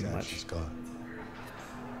 Didn't see him much. She's gone.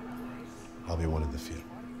 I'll be one of the few.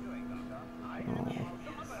 Oh.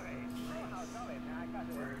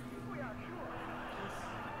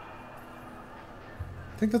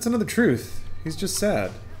 I think that's another truth. He's just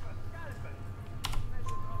sad.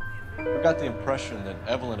 I got the impression that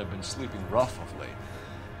Evelyn had been sleeping rough of late.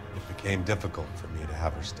 It became difficult for me to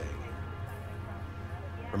have her staying here.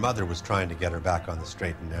 Her mother was trying to get her back on the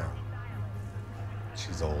straight and narrow.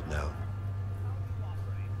 She's old now.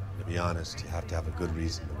 To be honest, you have to have a good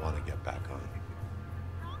reason to want to get back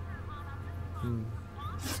on.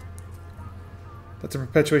 That's a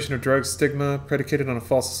perpetuation of drug stigma predicated on a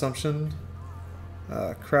false assumption.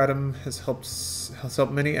 Kratom has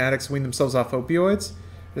helped many addicts wean themselves off opioids.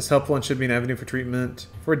 It is helpful and should be an avenue for treatment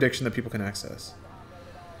for addiction that people can access.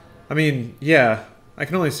 I mean, yeah, I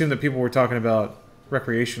can only assume that people were talking about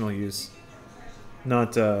recreational use,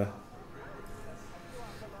 not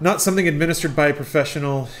something administered by a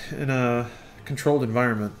professional in a controlled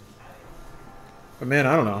environment. But man,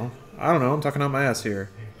 I don't know. I'm talking out my ass here.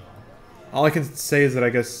 All I can say is that I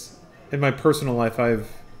guess in my personal life I've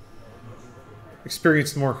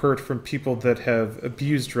experienced more hurt from people that have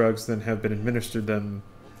abused drugs than have been administered them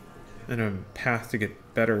in a path to get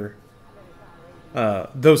better.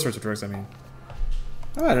 Those sorts of drugs, I mean.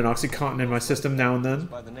 I've had an OxyContin in my system now and then.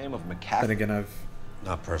 By the name of McCaffrey. Then again, I've...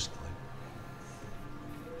 Not personally.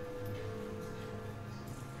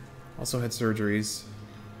 Also had surgeries.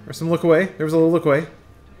 There's some look away. There was a little look away.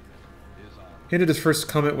 He ended his first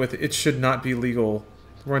comment with, "It should not be legal.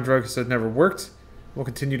 The war on drugs has never worked. We'll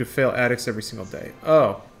continue to fail addicts every single day."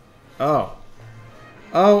 I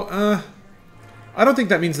don't think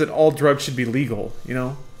that means that all drugs should be legal, you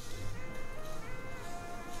know?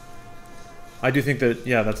 I do think that,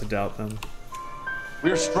 yeah, that's a doubt then.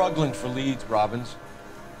 We're struggling for leads, Robbins.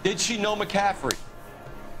 Did she know McCaffrey?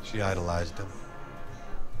 She idolized him.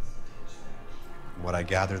 From what I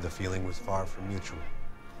gather, the feeling was far from mutual.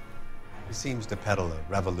 He seems to peddle a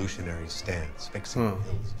revolutionary stance, fixing the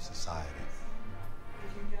ills of society.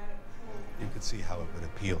 You could see how it would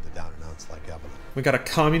appeal to down-and-outs like Evelyn. We got a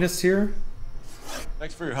communist here?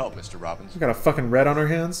 Thanks for your help, Mr. Robbins. We got a fucking red on our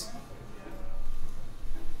hands.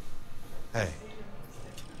 Hey,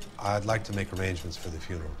 I'd like to make arrangements for the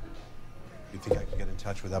funeral. You think I can get in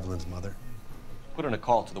touch with Evelyn's mother? Put in a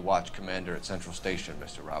call to the watch commander at Central Station,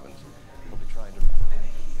 Mr. Robbins. He'll be trying to...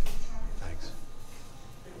 Thanks.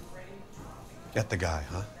 Get the guy,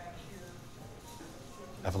 huh?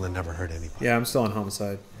 Evelyn never hurt anybody. Yeah, I'm still on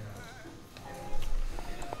homicide.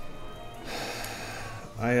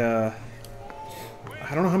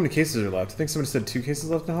 I don't know how many cases are left. I think somebody said 2 cases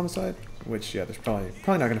left in homicide. Which, yeah, there's probably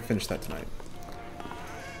not going to finish that tonight.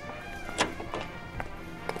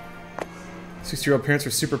 60-year-old parents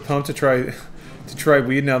are super pumped to try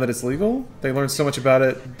weed now that it's legal. They learned so much about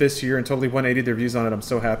it this year and totally 180 their views on it. I'm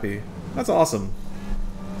so happy. That's awesome.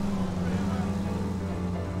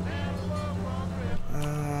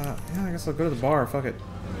 Yeah, I guess I'll go to the bar. Fuck it.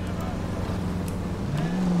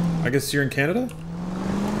 I guess you're in Canada?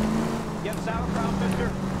 Get sauerkraut,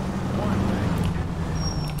 mister.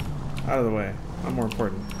 Out of the way. I'm more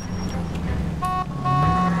important.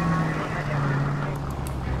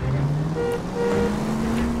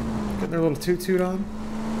 Getting their little toot-toot on.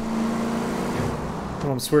 My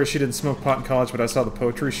mom swears she didn't smoke pot in college, but I saw the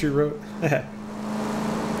poetry she wrote.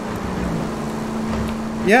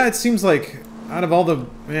 Yeah, it seems like out of all the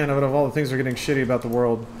things that are getting shitty about the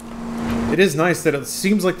world, it is nice that it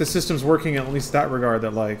seems like the system's working in at least that regard,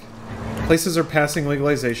 that like places are passing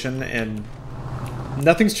legalization and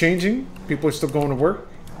nothing's changing. People are still going to work.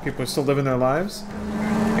 People are still living their lives.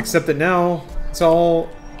 Except that now it's all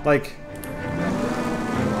like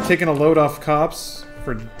taking a load off cops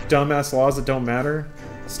for dumbass laws that don't matter.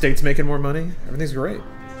 States making more money. Everything's great.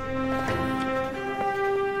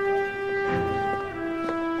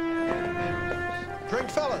 Drink,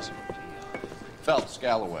 fellas. Phelps,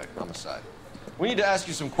 Galloway, homicide. We need to ask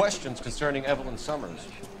you some questions concerning Evelyn Summers.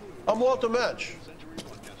 I'm Walter Match.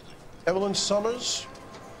 Evelyn Summers,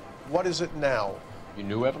 what is it now? You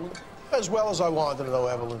knew Evelyn? As well as I wanted to know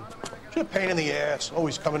Evelyn. She's a pain in the ass,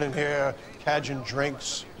 always coming in here, cadging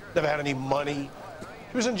drinks, never had any money.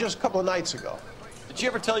 She was in just a couple of nights ago. Did she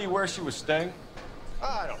ever tell you where she was staying?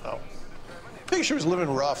 I don't know. I think she was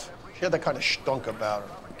living rough. She had that kind of stunk about her.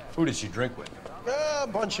 Who did she drink with? A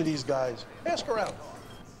bunch of these guys. Ask around.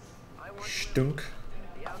 Stunk.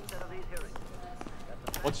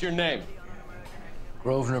 What's your name?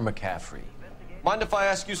 Grosvenor McCaffrey. Mind if I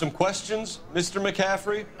ask you some questions, Mr.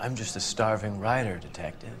 McCaffrey? I'm just a starving writer,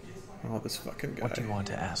 detective. Oh, this fucking guy. What do you want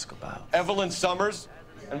to ask about? Evelyn Summers,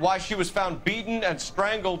 and why she was found beaten and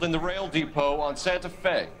strangled in the rail depot on Santa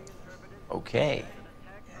Fe. Okay.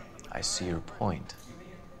 I see your point.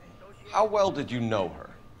 How well did you know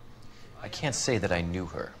her? I can't say that I knew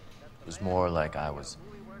her. It was more like I was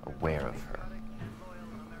aware of her.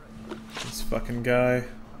 This fucking guy.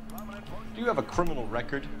 Do you have a criminal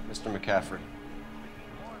record, Mr. McCaffrey?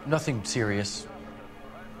 Nothing serious.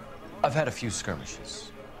 I've had a few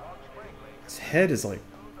skirmishes. His head is like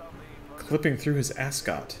clipping through his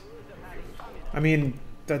ascot. I mean,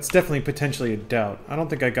 that's definitely potentially a doubt. I don't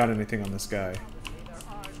think I got anything on this guy.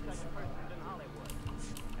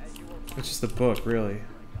 It's just the book, really.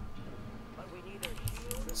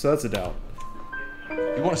 So that's a doubt.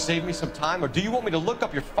 You want to save me some time, or do you want me to look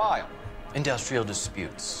up your file? Industrial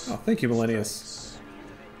disputes. Oh, thank you, Millennius.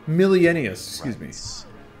 Millennius, excuse me.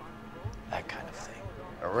 That kind of thing.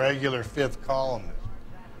 A regular fifth columnist.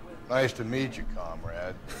 Nice to meet you,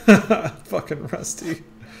 comrade. Fucking Rusty.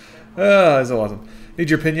 That's awesome. Need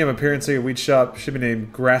your opinion. I'm appearing say a weed shop should be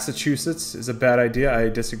named Massachusetts is a bad idea. I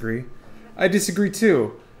disagree. I disagree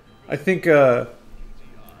too. I think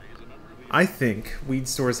weed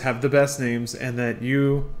stores have the best names, and that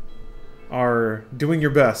you are doing your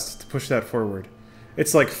best to push that forward.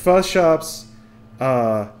 It's like fuzz shops,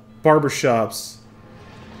 barber shops,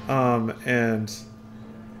 and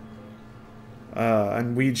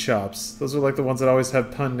weed shops. Those are like the ones that always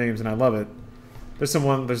have pun names, and I love it. There's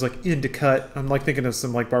like Indicut. I'm like thinking of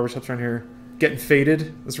some like barbershops around here. Getting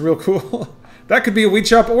Faded. That's real cool. That could be a weed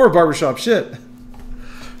shop or a barbershop. Shit.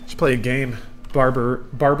 Just play a game. Barber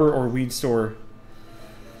or weed store.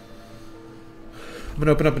 I'm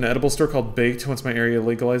gonna open up an edible store called Baked once my area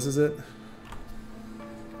legalizes it.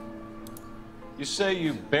 You say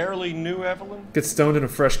you barely knew Evelyn? Get stoned in a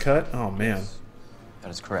fresh cut? Oh man. That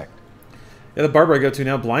is correct. Yeah, the barber I go to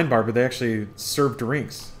now, Blind Barber, they actually serve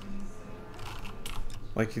drinks.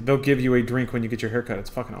 Like, they'll give you a drink when you get your haircut. It's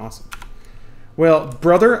fucking awesome. Well,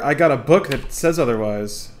 brother, I got a book that says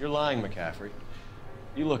otherwise. You're lying, McCaffrey.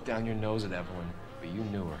 You looked down your nose at Evelyn, but you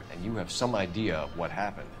knew her, and you have some idea of what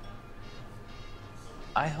happened.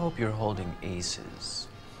 I hope you're holding aces.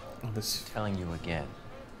 Oh, this... Telling you again.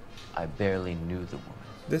 I barely knew the woman.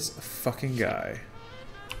 This fucking guy.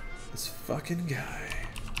 This fucking guy.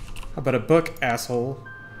 How about a book, asshole?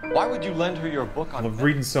 Why would you lend her your book on... I love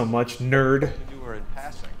reading so much, nerd. ...to do her in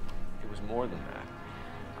passing? It was more than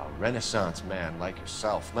that. A Renaissance man like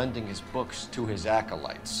yourself, lending his books to his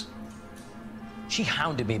acolytes. She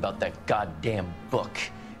hounded me about that goddamn book,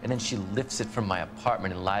 and then she lifts it from my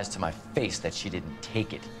apartment and lies to my face that she didn't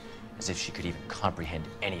take it, as if she could even comprehend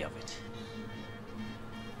any of it.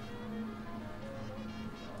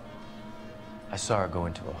 I saw her go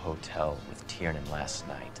into a hotel with Tiernan last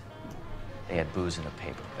night. They had booze in a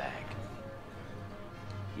paper bag.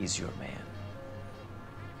 He's your man.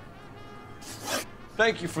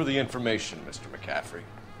 Thank you for the information, Mr. McCaffrey.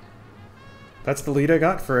 That's the lead I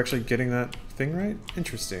got for actually getting that thing right?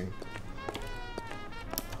 Interesting.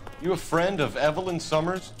 You a friend of Evelyn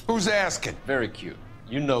Summers? Who's asking? Very cute.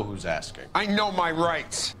 You know who's asking. I know my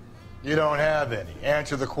rights. You don't have any.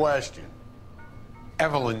 Answer the question.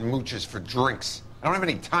 Evelyn mooches for drinks. I don't have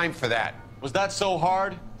any time for that. Was that so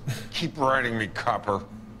hard? Keep writing me, copper.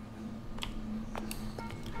 I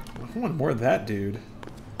want more of that, dude.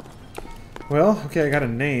 Well, okay, I got a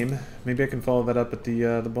name. Maybe I can follow that up at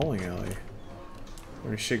the bowling alley.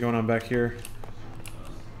 There's shit going on back here.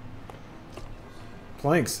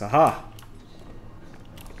 Planks, aha!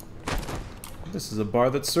 This is a bar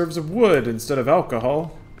that serves wood instead of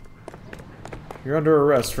alcohol. You're under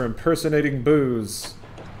arrest for impersonating booze.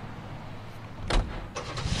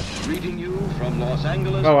 Greeting you from Los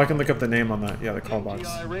Angeles. Oh, I can look up the name on that. Yeah, the call box.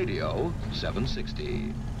 KTI Radio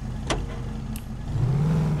 760.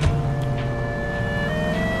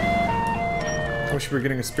 I wish we were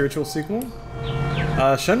getting a spiritual sequel.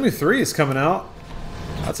 Shenmue 3 is coming out.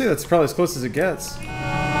 I'd say that's probably as close as it gets.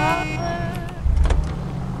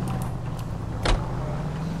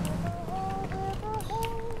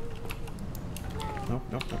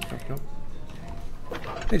 Nope.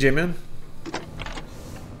 Hey, J-Man.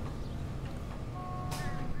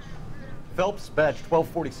 Phelps, badge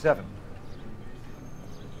 1247.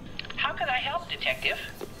 How can I help, Detective?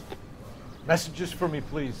 Messages for me,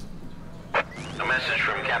 please. A message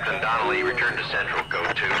from Captain Donnelly. Return to Central.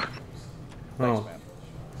 Code 2. Oh.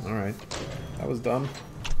 Alright. That was dumb.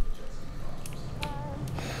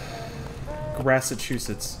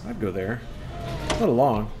 Massachusetts. I'd go there. Not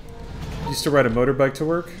long. Used to ride a motorbike to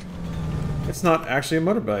work. It's not actually a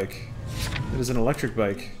motorbike. It is an electric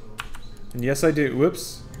bike. And yes, I do.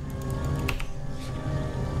 Whoops.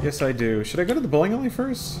 Yes, I do. Should I go to the bowling alley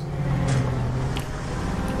first?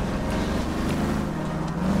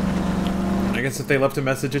 I guess if they left a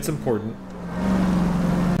message, it's important.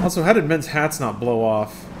 Also, how did men's hats not blow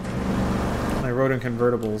off when I rode in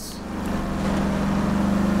convertibles?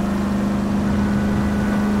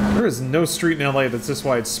 There is no street in LA that's this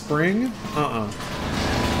wide. Spring?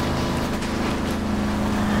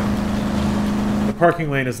 The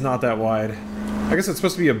parking lane is not that wide. I guess it's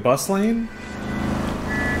supposed to be a bus lane?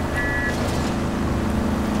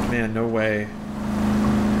 Man, no way.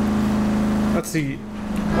 Let's see.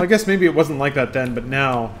 Well, I guess maybe it wasn't like that then, but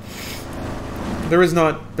now there's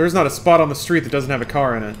not a spot on the street that doesn't have a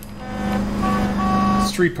car in it.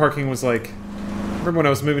 Street parking was like, I remember when I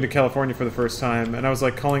was moving to California for the first time, and I was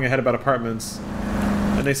like calling ahead about apartments,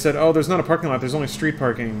 and they said, "Oh, there's not a parking lot. There's only street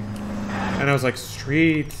parking." And I was like,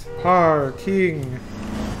 "Street parking."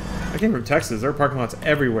 I came from Texas. There are parking lots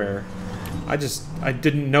everywhere. I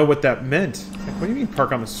didn't know what that meant. Like, what do you mean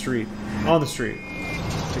park on the street? On the street.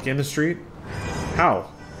 Like in the street?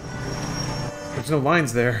 How? There's no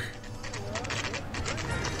lines there.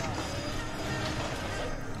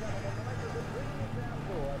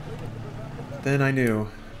 Then I knew.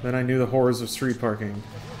 Then I knew the horrors of street parking.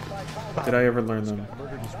 Did I ever learn them?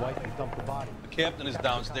 The captain is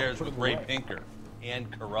downstairs with Ray Pinker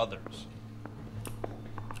and Carruthers.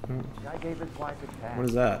 What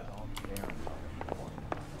is that?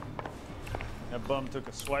 That bum took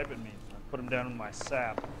a swipe at me. I put him down in my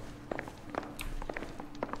sap.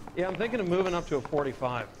 Yeah, I'm thinking of moving up to a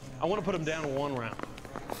 45. I want to put him down in 1 round.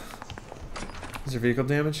 Is there vehicle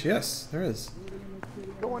damage? Yes, there is.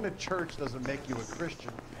 Going to church doesn't make you a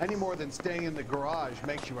Christian, any more than staying in the garage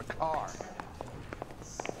makes you a car.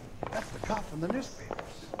 That's the cop from the newspapers.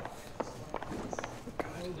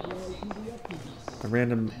 The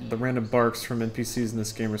random barks from NPCs in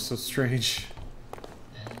this game are so strange.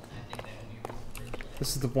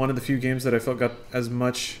 This is one of the few games that I felt got as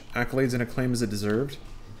much accolades and acclaim as it deserved.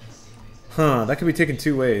 Huh, that could be taken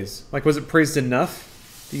two ways. Like, was it praised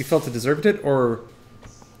enough that you felt it deserved it, or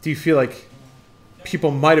do you feel like people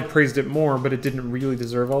might have praised it more, but it didn't really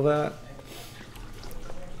deserve all that?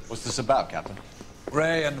 What's this about, Captain?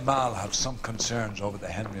 Ray and Mal have some concerns over the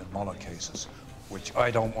Henry and Muller cases, which I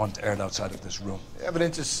don't want aired outside of this room. The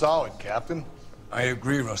evidence is solid, Captain. I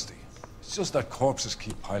agree, Rusty. It's just that corpses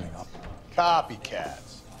keep piling up.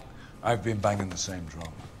 Copycats. I've been banging the same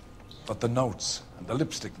drum. But the notes and the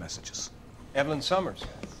lipstick messages. Evelyn Summers,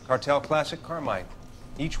 Cartel Classic Carmine.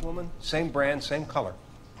 Each woman, same brand, same color.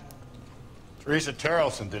 Teresa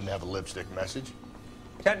Terrelson didn't have a lipstick message.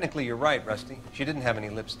 Technically, you're right, Rusty. She didn't have any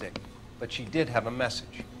lipstick, but she did have a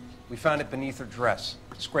message. We found it beneath her dress,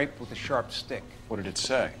 scraped with a sharp stick. What did it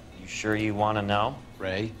say? You sure you want to know?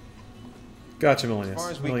 Ray? Gotcha, As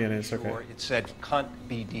far as we can be sure, it said cunt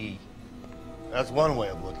BD. That's one way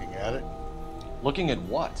of looking at it. Looking at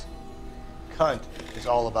what? Cunt is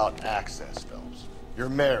all about access, Phelps. You're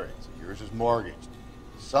married, so yours is mortgaged.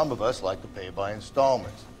 Some of us like to pay by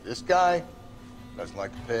installments. This guy doesn't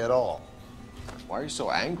like to pay at all. Why are you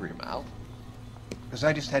so angry, Mal? Because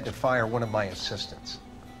I just had to fire one of my assistants.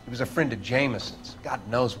 He was a friend of Jameson's. God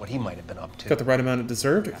knows what he might have been up to. Got the right amount it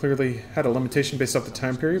deserved. It clearly had a limitation based off the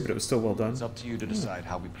time period, but it was still well done. It's up to you to decide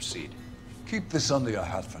how we proceed. Keep this under your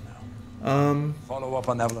hat for now. Follow up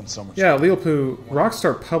on Evelyn Summers. Yeah, Leopold,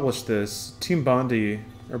 Rockstar published this. Team Bondi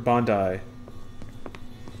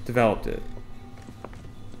developed it.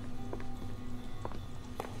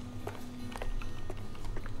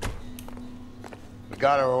 We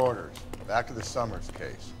got our orders. Back to the Summers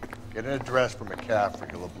case. Get an address for McCaffrey.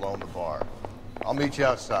 He'll have blown the bar. I'll meet you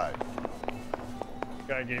outside.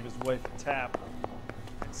 Guy gave his wife a tap.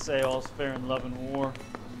 Say all's fair in love and war.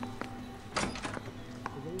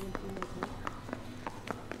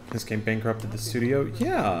 This game bankrupted the studio.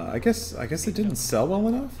 Yeah, I guess it didn't sell well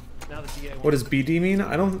enough. What does BD mean?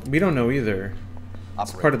 We don't know either.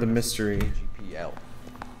 It's part of the mystery.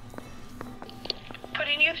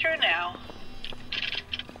 Putting you through now.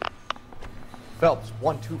 Phelps,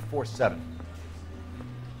 1247.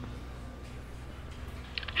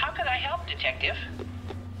 How could I help, Detective?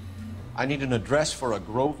 I need an address for a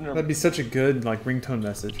Grosvenor... That'd be such a good, like, ringtone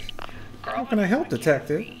message. How can I help,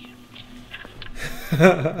 Detective?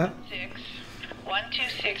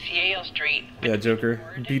 126 Yale Street. Yeah, Joker.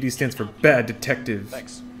 BD stands for Bad Detective.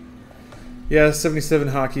 Thanks. Yeah, 77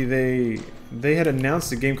 Hockey, they had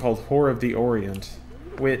announced a game called Horror of the Orient,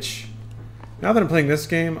 which, now that I'm playing this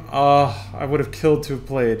game, I would have killed to have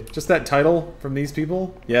played. Just that title from these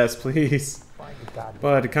people? Yes, please.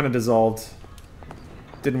 But it kind of dissolved.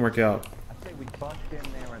 Didn't work out.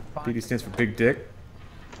 BD stands for Big Dick.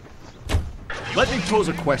 Let me pose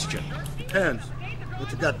a question. Depends.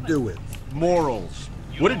 What's it got to do with? Morals.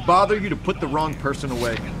 Would it bother you to put the wrong person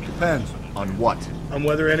away? Depends. On what? On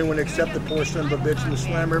whether anyone except the poor son of a bitch in the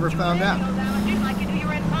Slam River found out.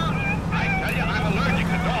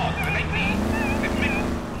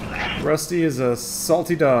 Rusty is a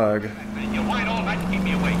salty dog. You're white all night to keep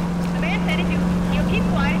me awake. The man said if you keep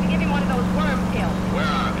quiet and give him one of those worm pills. Where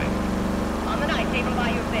are they? On the night table by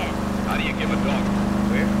your bed. How do you give a dog?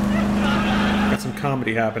 Where? Got some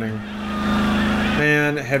comedy happening.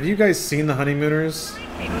 Man, have you guys seen The Honeymooners?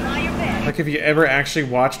 Like, have you ever actually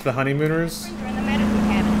watched The Honeymooners?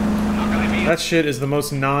 That shit is the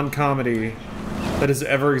most non-comedy that has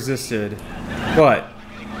ever existed. But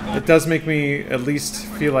it does make me at least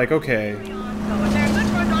feel like, okay,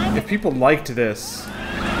 if people liked this,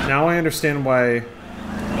 now I understand why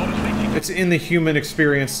it's in the human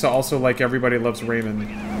experience to also like Everybody Loves Raymond.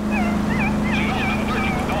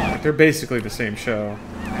 Like, they're basically the same show.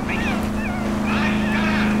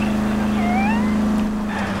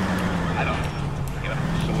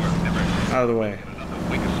 Out of the way.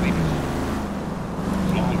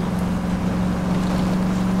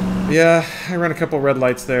 Yeah, I ran a couple red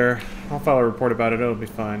lights there. I'll file a report about it, it'll be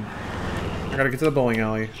fine. I gotta get to the bowling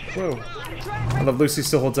alley. Whoa. I love Lucy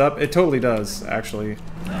still holds up. It totally does, actually.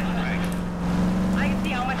 I can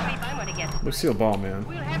see how much sleep I'm gonna get. Lucille Ball, man.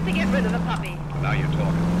 We'll have to get rid of the puppy. Now you're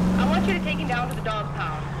talking. I want you to take him down to the dog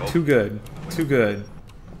pound. Too good. Too good.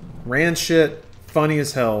 Ran shit, funny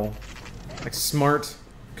as hell. Like, smart.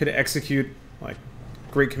 Could execute, like,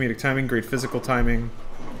 great comedic timing, great physical timing.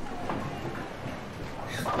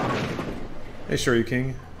 Hey, sure you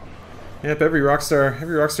king. Yep, every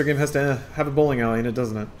Rockstar game has to have a bowling alley in it,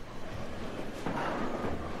 doesn't it?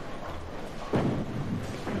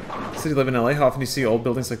 So you live in LA? How often do you see old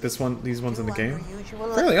buildings like this one, these ones in the game?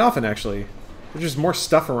 Fairly often, actually. There's just more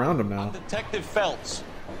stuff around them now. Detective Phelps.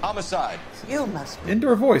 Homicide. You must be.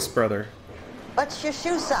 Indoor voice, brother. What's your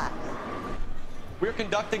shoe size? We're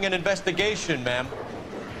conducting an investigation, ma'am.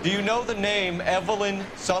 Do you know the name Evelyn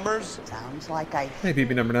Summers? Sounds like I... Hey,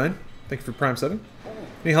 BB number 9. Thank you for Prime 7.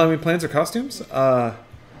 Any Halloween plans or costumes?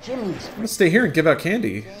 Jimmy's. I'm gonna stay here and give out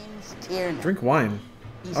candy. James T. Tiernan. Drink wine.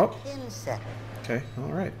 He's Oh. a pin setter. Okay,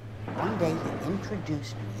 all right. One day he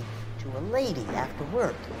introduced me to a lady after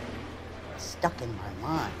work. It stuck in my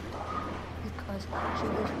mind because she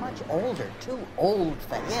was much older, too old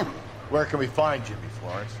for him. Where can we find Jimmy,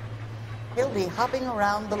 Florence? He'll be hopping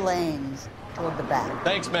around the lanes toward the back.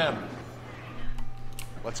 Thanks, ma'am.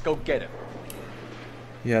 Let's go get him.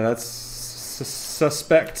 Yeah, that's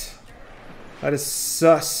suspect. That is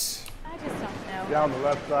sus. I just don't know. Down the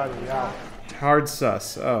left side of the alley. Hard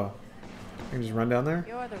sus. Oh. I can just run down there?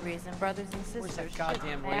 You're the reason brothers and sisters Where's that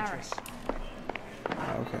goddamn shouldn't marry. waitress?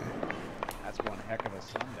 Okay. That's one heck of a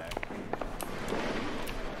Sunday.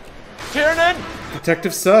 Tiernan!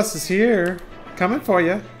 Detective Sus is here. Coming for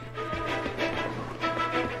you.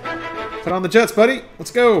 Put on the jets, buddy.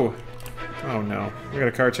 Let's go. Oh no. We got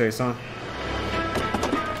a car chase, huh?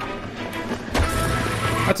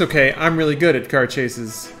 That's okay. I'm really good at car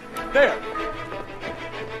chases. There!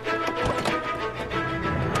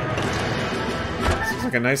 This looks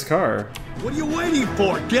like a nice car. What are you waiting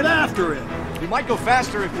for? Get after it! We might go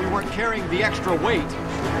faster if we weren't carrying the extra weight.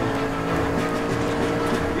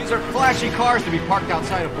 These are flashy cars to be parked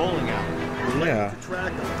outside a bowling alley. Yeah.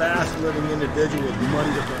 Attract a fast-living individual with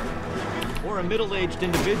money to burn. Or a middle-aged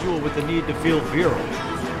individual with the need to feel virile.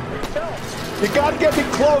 You gotta get me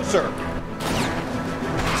closer!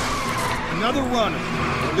 Another runner.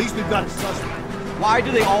 At least we've got a suspect. Why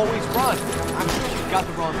do they always run? I'm sure we've got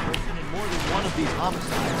the wrong person in more than one of these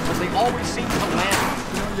homicides, but they always seem to land.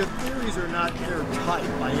 You know, your theories are not airtight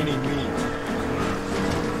by any means.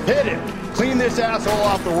 Hit it! Clean this asshole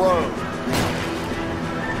off the road.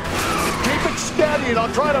 Keep it steady and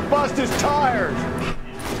I'll try to bust his tires.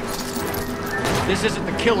 If this isn't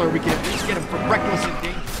the killer, we can at least get him for reckless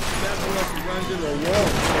endangerment. That one runs into a wall.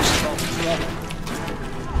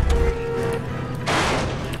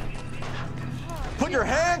 Put your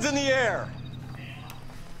hands in the air!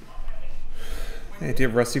 The idea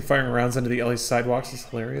of Rusty firing rounds into the LA sidewalks is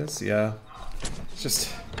hilarious. Yeah. It's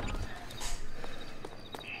just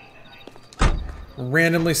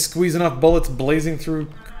randomly squeezing off bullets, blazing through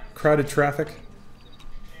crowded traffic.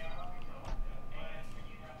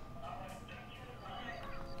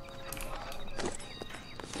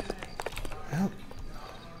 Well,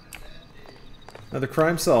 another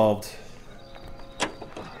crime solved.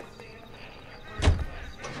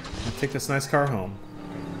 I'll take this nice car home.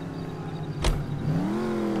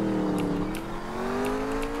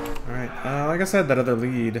 Alright, I guess I had that other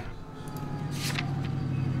lead.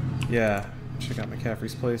 Yeah, check out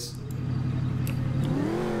McCaffrey's place.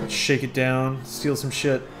 Shake it down, steal some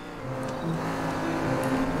shit.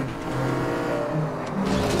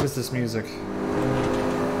 What is this music?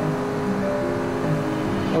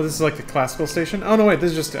 Oh, this is like the classical station? Oh no, wait, this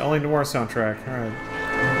is just the LA Noire soundtrack. Alright.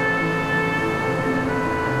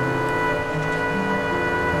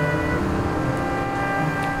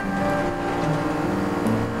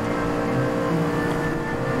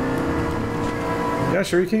 Yeah,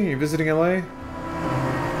 sure you can. You're visiting LA? I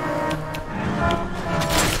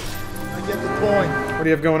get the point. What do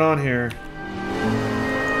you have going on here?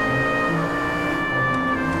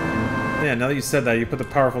 Yeah, now that you said that, you put the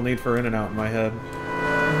powerful need for In-N-Out in my head.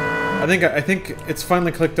 I think it's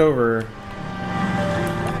finally clicked over.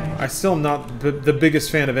 I'm still not the biggest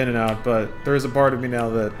fan of In-N-Out, but there is a part of me now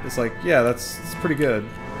that is like, yeah, that's pretty good.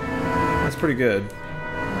 That's pretty good.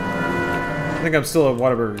 I think I'm still a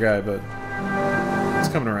Whataburger guy, but it's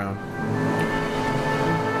coming around.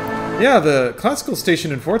 Yeah, the classical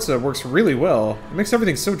station in Forza works really well. It makes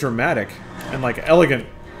everything so dramatic and like elegant.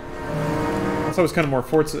 That's always kind of more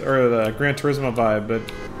Forza or the Gran Turismo vibe, but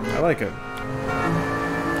I like it.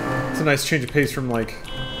 It's a nice change of pace from like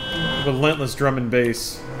relentless drum and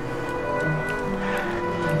bass.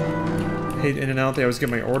 Hate In-N-Out, they always get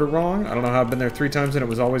my order wrong. I don't know how I've been there 3 times and it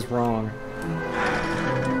was always wrong.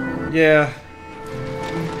 Yeah.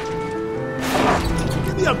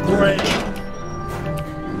 Give me a break.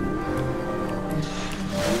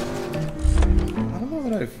 I don't know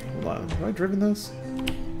that I've... Hold on, have I driven this?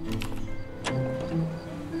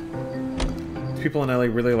 People in LA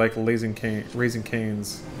really like Raising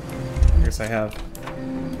Cane's. I guess I have.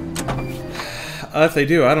 If they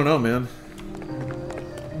do, I don't know, man.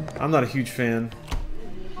 I'm not a huge fan.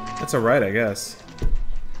 That's alright, I guess.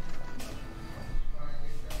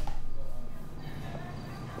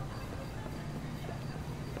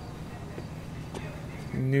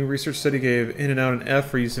 New research study gave In-N-Out an F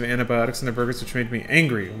for use of antibiotics in their burgers, which made me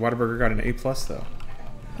angry. Whataburger got an A+, though.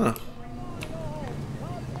 Huh.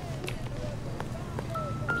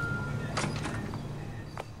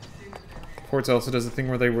 Ports also does a thing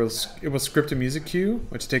where it will script a music cue,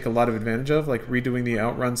 which take a lot of advantage of, like redoing the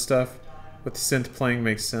outrun stuff with the synth playing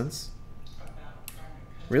makes sense.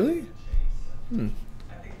 Really? I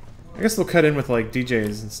guess they'll cut in with like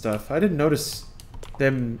DJs and stuff. I didn't notice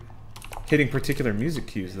them hitting particular music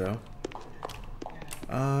cues though.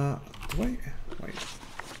 Wait.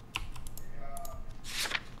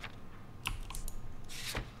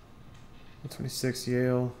 126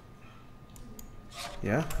 Yale.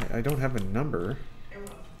 Yeah, I don't have a number.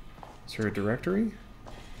 Is there a directory?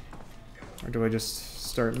 Or do I just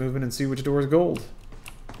start moving and see which door is gold?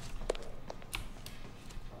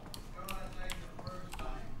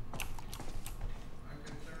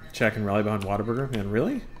 Jack and rally behind Whataburger? Man,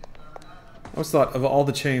 really? I always thought of all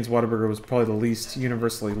the chains, Whataburger was probably the least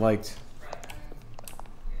universally liked.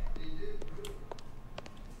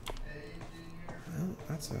 Well,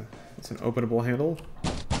 that's an openable handle.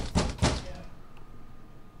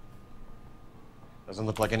 Doesn't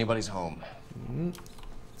look like anybody's home.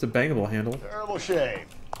 It's a bangable handle. Terrible shame.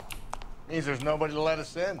 Means there's nobody to let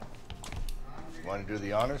us in. You want to do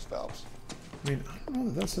the honors, Phelps? I mean, I don't know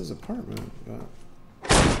that that's his apartment, but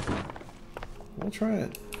we'll try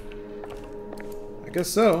it. I guess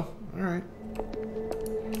so. Alright.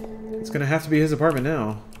 It's gonna have to be his apartment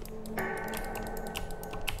now.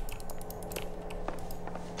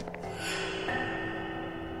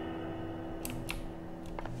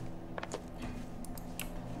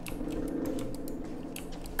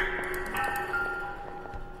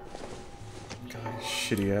 God,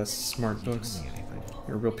 shitty ass smart books.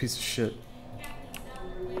 You're a real piece of shit.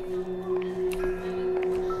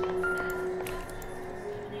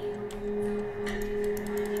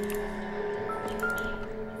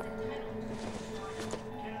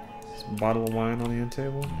 Bottle of wine on the end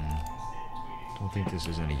table. Don't think this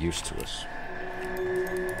is any use to us.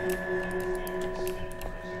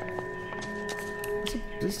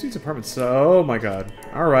 This dude's apartment's oh my god.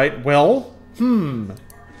 Alright, well,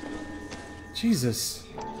 Jesus.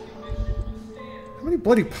 How many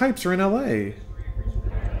bloody pipes are in LA?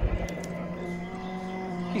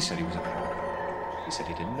 He said he was at home. He said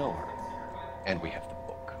he didn't know her. And we have the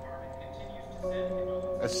book.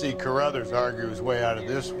 Let's see Carruthers argue his way out of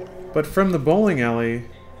this one. But from the bowling alley.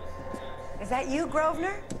 Is that you,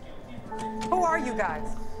 Grosvenor? Who are you guys?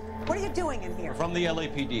 What are you doing in here? We're from the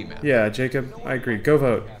LAPD, man. Yeah, Jacob, I agree. Go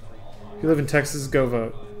vote. If you live in Texas, go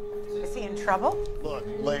vote. Is he in trouble? Look,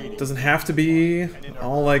 lady. Doesn't have to be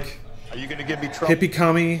all like Are you gonna give me trouble? hippie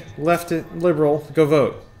commie, left liberal. Go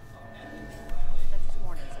vote. This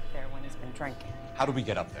morning's up there when he's been drinking. How do we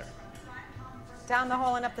get up there? Down the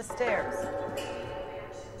hall and up the stairs.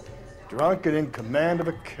 Drunk and in command of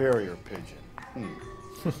a carrier pigeon.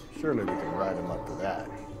 Surely we can write him up to that.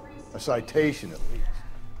 A citation at least.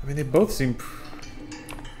 I mean, they both seem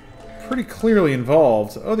pretty clearly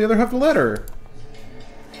involved. Oh, the other half of the letter.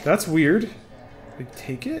 That's weird. They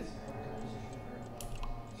take it?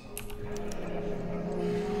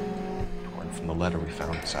 Torn from the letter we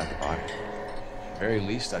found inside the body. At the very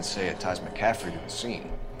least, I'd say it ties McCaffrey to the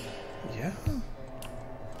scene. Yeah.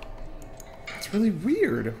 It's really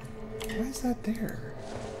weird. Why is that there?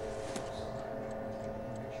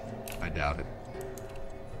 I doubt it.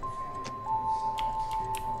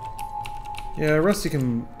 Yeah, Rusty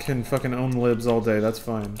can fucking own libs all day. That's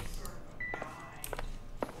fine.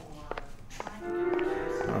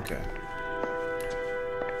 Okay.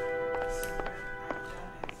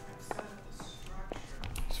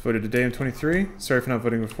 Just voted today. I'm 23. Sorry for not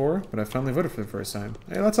voting before, but I finally voted for the first time.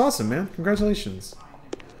 Hey, that's awesome, man. Congratulations.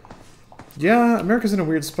 Yeah, America's in a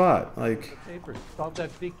weird spot. Like, Solve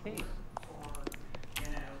that big case.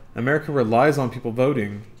 America relies on people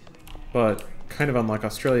voting, but kind of unlike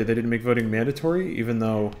Australia, they didn't make voting mandatory, even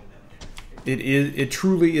though it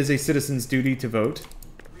truly is a citizen's duty to vote.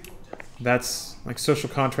 That's like social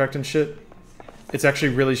contract and shit. It's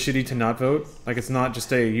actually really shitty to not vote. Like, it's not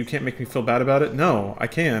just a, you can't make me feel bad about it. No, I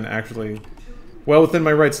can, actually. Well within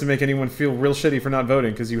my rights to make anyone feel real shitty for not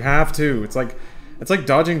voting, because you have to. It's like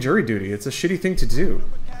dodging jury duty. It's a shitty thing to do.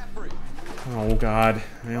 Oh, God.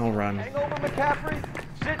 I'll run. Hang over, McCaffrey.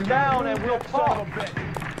 Sit down and we'll talk.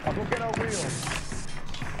 We'll get our wheels.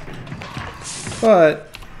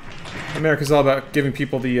 But America's all about giving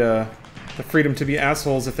people the freedom to be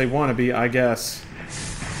assholes if they want to be, I guess.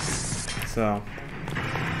 So,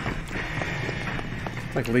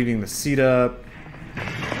 like leaving the seat up,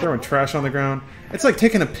 throwing trash on the ground. It's like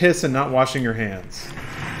taking a piss and not washing your hands.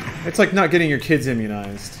 It's like not getting your kids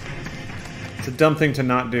immunized. It's a dumb thing to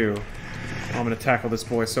not do. Oh, I'm gonna tackle this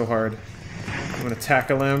boy so hard. I'm gonna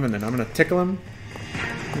tackle him, and then I'm gonna tickle him.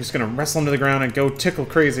 I'm just gonna wrestle him to the ground and go tickle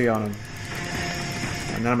crazy on him.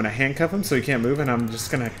 And then I'm gonna handcuff him so he can't move, and I'm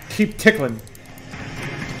just gonna keep tickling.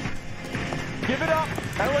 Give it up,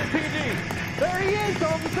 LAPD. There he is,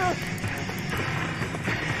 officer.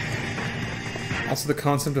 Also the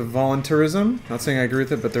concept of voluntarism. Not saying I agree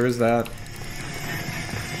with it, but there is that.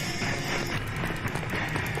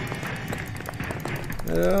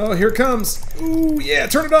 Oh, here it comes. Ooh, yeah,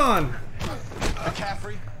 turn it on.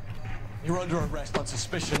 McCaffrey, you're under arrest on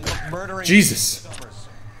suspicion of murdering... Jesus.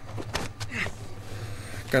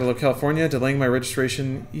 Gotta love California, delaying my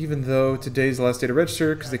registration even though today's the last day to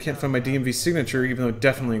register because they can't find my DMV signature even though it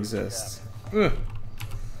definitely exists. Ugh.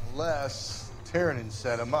 Unless Tiernan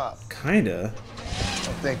set him up. Kinda. I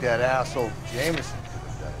don't think that asshole Jameson could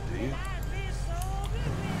have done it, do you?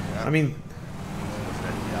 I mean...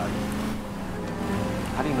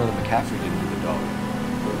 How do you know that McCaffrey didn't do the dog?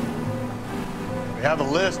 We have a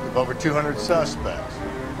list of over 200 suspects.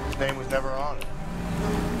 His name was never on it.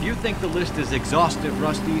 If you think the list is exhaustive,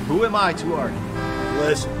 Rusty, who am I to argue?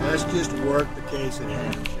 Listen, let's just work the case at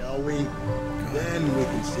hand, shall we? Then we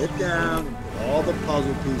can sit down and put all the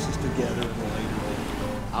puzzle pieces together at a later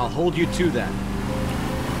date. I'll hold you to that.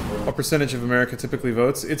 What percentage of America typically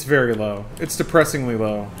votes? It's very low. It's depressingly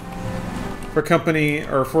low. For a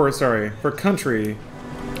country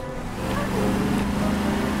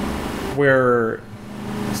where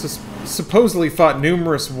supposedly fought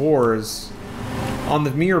numerous wars on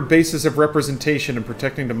the mere basis of representation and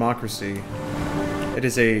protecting democracy, it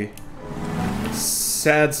is a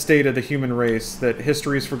sad state of the human race that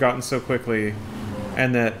history is forgotten so quickly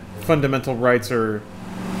and that fundamental rights are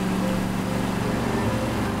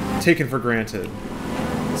taken for granted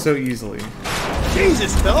so easily.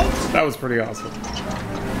 Jesus, Phelps! That was pretty awesome.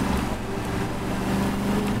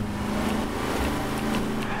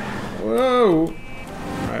 Whoa!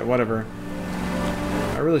 Alright, whatever.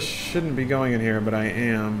 I really shouldn't be going in here, but I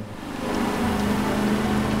am.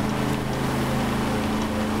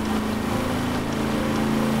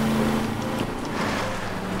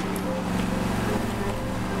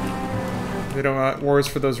 They don't want wars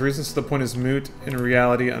for those reasons, so the point is moot in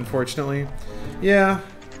reality, unfortunately. Yeah.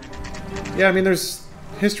 Yeah, I mean,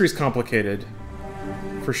 history's complicated.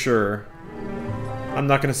 For sure. I'm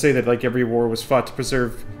not going to say that, like, every war was fought to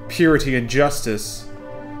preserve purity and justice.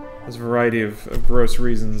 There's a variety of gross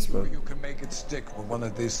reasons, but... You can make it stick with one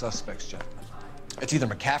of these suspects, gentlemen. It's either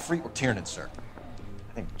McCaffrey or Tiernan, sir.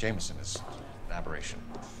 I think Jameson is an aberration.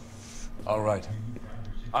 All right.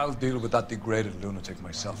 I'll deal with that degraded lunatic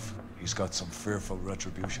myself. He's got some fearful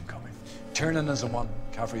retribution coming. Tiernan is a one,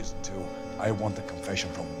 McCaffrey is a two. I want a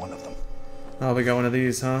confession from one of them. Oh, we got one of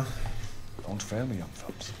these, huh? Don't fail me, young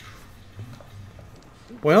Phelps.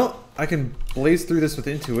 Well, I can blaze through this with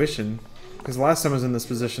intuition. Because last time I was in this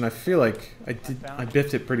position, I feel like I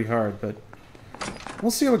biffed it pretty hard, but we'll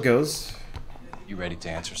see how it goes. You ready to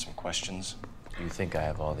answer some questions? You think I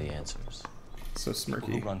have all the answers? So smirky.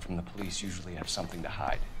 People who run from the police usually have something to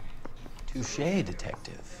hide. Touché,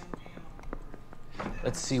 detective.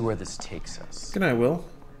 Let's see where this takes us. Good night, Will.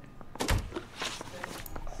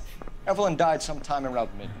 Evelyn died sometime around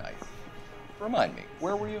midnight. Remind me,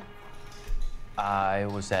 where were you? I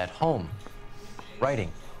was at home,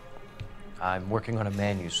 writing. I'm working on a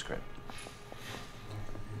manuscript.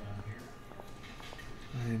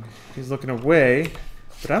 And he's looking away,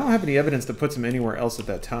 but I don't have any evidence that puts him anywhere else at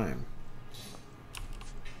that time.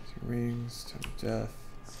 Rings, time of death,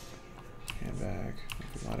 handbag,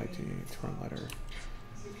 lot ID, torn letter,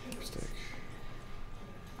 lipstick.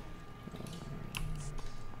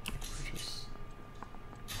 Purchase.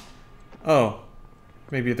 Oh,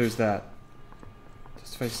 maybe there's that.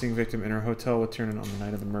 Justify seeing victim in her hotel with Tiernan on the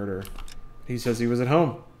night of the murder. He says he was at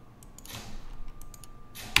home.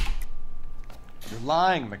 You're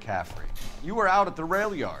lying, McCaffrey. You were out at the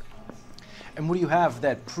rail yard. And what do you have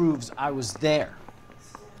that proves I was there?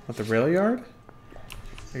 At the rail yard?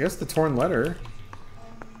 I guess the torn letter.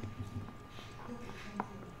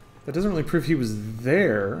 That doesn't really prove he was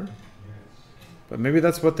there. But maybe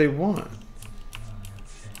that's what they want.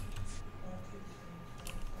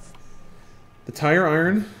 The tire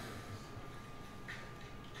iron.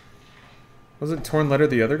 Wasn't torn letter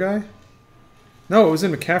the other guy? No, it was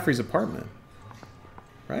in McCaffrey's apartment.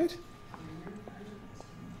 Right?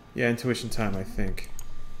 Yeah, intuition time, I think.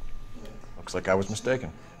 Looks like I was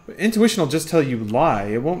mistaken. But intuition will just tell you lie.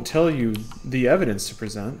 It won't tell you the evidence to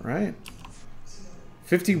present, right?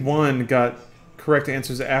 51 got correct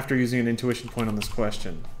answers after using an intuition point on this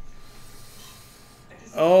question.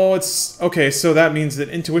 Oh, it's... Okay, so that means that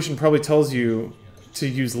intuition probably tells you to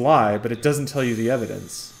use lie, but it doesn't tell you the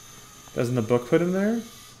evidence. Doesn't the book put him there?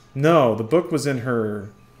 No, the book was in her...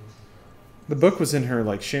 The book was in her,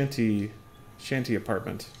 like, shanty Shanty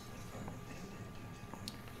apartment.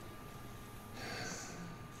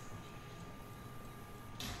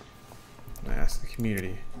 I ask the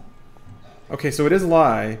community. Okay, so it is a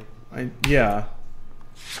lie. Yeah.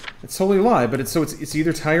 It's totally a lie, but it's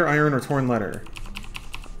either tire iron or torn letter.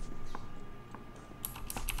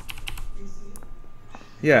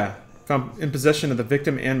 Yeah. Found in possession of the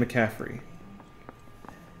victim and McCaffrey.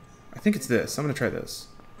 I think it's this. I'm gonna try this.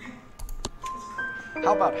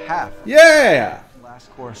 How about half? Yeah! Last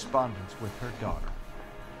correspondence with her daughter.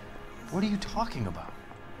 What are you talking about?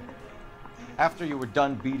 After you were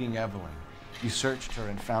done beating Evelyn, you searched her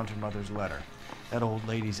and found her mother's letter. That old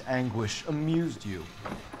lady's anguish amused you.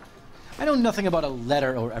 I know nothing about a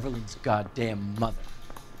letter or Evelyn's goddamn mother.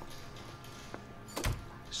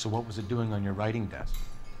 So what was it doing on your writing desk?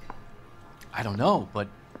 I don't know, but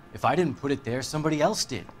if I didn't put it there, somebody else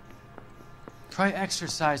did. Try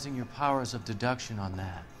exercising your powers of deduction on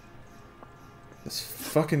that. This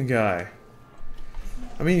fucking guy.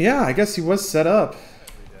 I mean, yeah, I guess he was set up.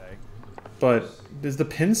 But is the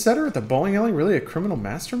pin setter at the bowling alley really a criminal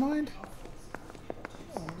mastermind?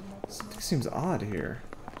 Something seems odd here.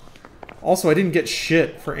 Also, I didn't get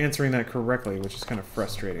shit for answering that correctly, which is kind of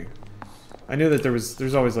frustrating. I knew that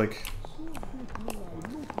there's always like...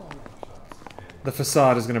 the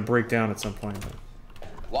facade is going to break down at some point. But...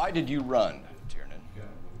 Why did you run, Tiernan?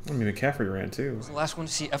 I mean, McCaffrey ran too. I was the last one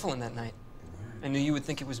to see Evelyn that night. I knew you would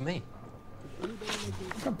think it was me. You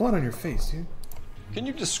got blood on your face, dude. Can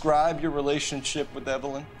you describe your relationship with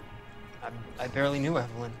Evelyn? I barely knew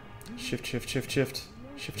Evelyn. Shift, shift, shift, shift.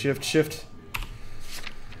 Shift, shift, shift.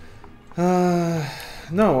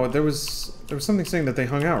 No, there was something saying that they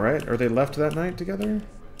hung out, right? Or they left that night together?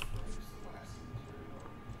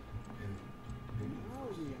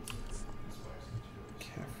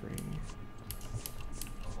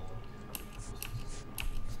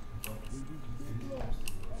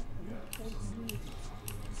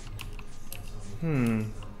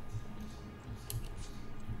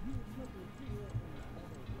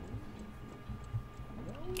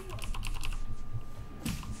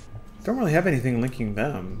 Don't really have anything linking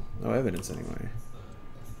them. No evidence anyway.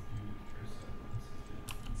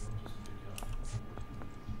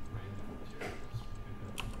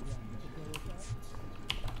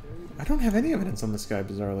 I don't have any evidence on this guy,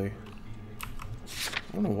 bizarrely.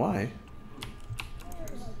 I don't know why.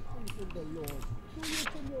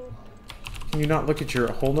 Can you not look at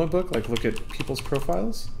your whole notebook? Like look at people's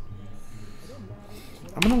profiles?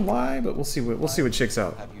 I'm gonna lie, but we'll see what shakes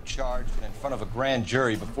out. Have you charged and in front of a grand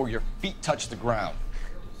jury before your feet touch the ground?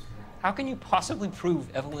 How can you possibly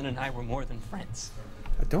prove Evelyn and I were more than friends?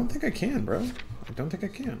 I don't think I can, bro. I don't think I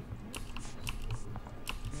can.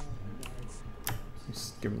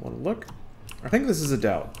 Just give him a little look. I think this is a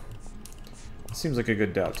doubt. Seems like a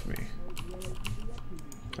good doubt to me.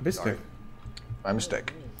 Sorry. My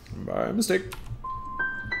mistake. My mistake.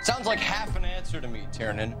 Sounds like half an answer to me,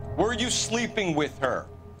 Tiernan. Were you sleeping with her?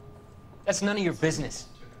 That's none of your business.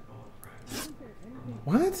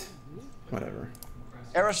 What? Whatever.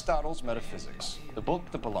 Aristotle's Metaphysics, the book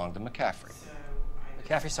that belonged to McCaffrey.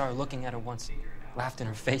 McCaffrey saw her looking at her once, laughed in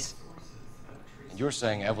her face. And you're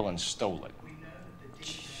saying Evelyn stole it?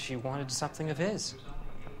 She wanted something of his.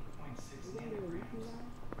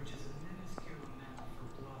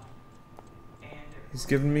 He's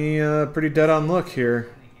giving me a pretty dead-on look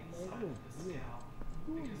here.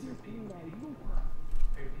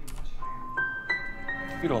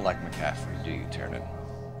 You don't like McCaffrey, do you, Tiernan?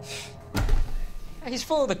 He's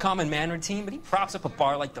full of the common man routine, but he props up a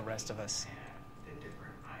bar like the rest of us.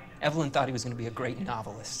 Evelyn thought he was going to be a great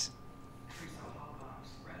novelist.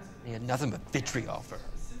 He had nothing but vitriol for her.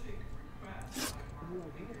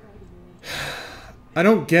 I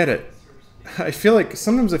don't get it.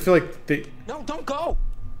 Sometimes I feel like they... No, don't go!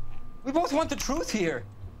 We both want the truth here.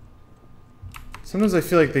 Sometimes I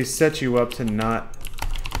feel like they set you up to not...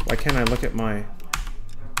 Why can't I look at my...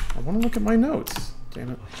 I want to look at my notes.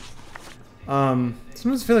 Damn it.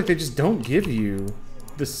 Sometimes I feel like they just don't give you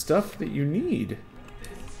the stuff that you need.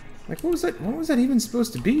 Like, what was that even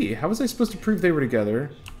supposed to be? How was I supposed to prove they were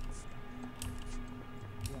together?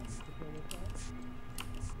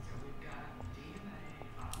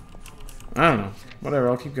 I don't know. Whatever,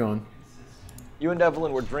 I'll keep going. You and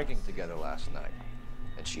Evelyn were drinking together last night,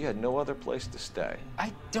 and she had no other place to stay.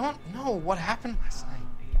 I don't know what happened last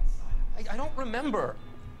night. I don't remember.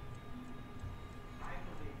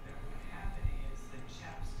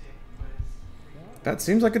 That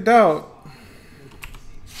seems like a doubt.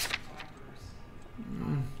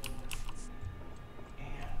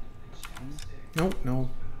 Nope, no.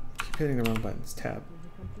 Keep hitting the wrong buttons. Tab.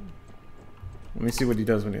 Let me see what he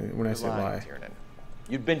does when I say lie. Tiernan.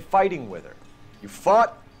 You'd been fighting with her. You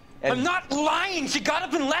fought, and I'm not lying! She got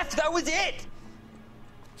up and left! That was it!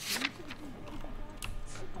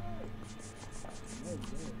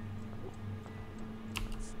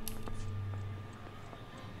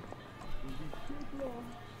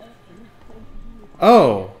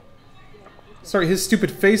 Oh! Sorry, his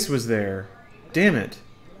stupid face was there. Damn it.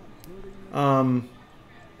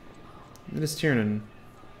 It is Tiernan.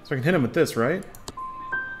 So I can hit him with this, right?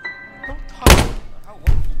 Don't talk about how old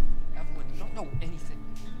Evelyn, you don't know anything.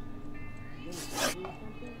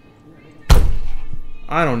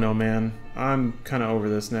 I don't know, man. I'm kind of over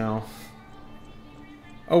this now.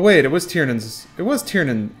 Oh, wait, it was Tiernan's... It was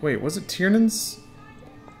Tiernan... Wait, was it Tiernan's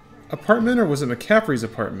apartment or was it McCaffrey's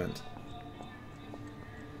apartment?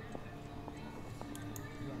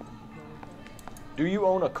 do you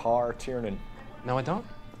own a car, Tiernan? No, I don't.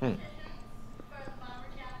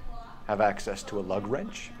 Have access to a lug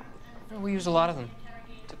wrench? No, we use a lot of them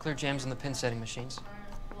to clear jams in the pin setting machines.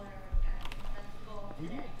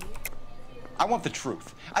 I want the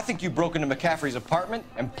truth. I think you broke into McCaffrey's apartment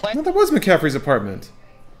and planted... No, that was McCaffrey's apartment.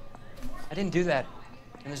 I didn't do that.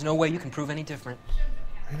 And there's no way you can prove any different.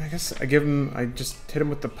 I mean, I guess I give him... I just hit him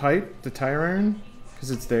with the pipe, the tire iron,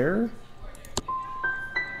 because it's there.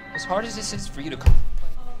 As hard as this is for you to come,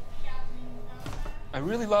 I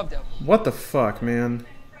really loved Evelyn. What the fuck, man?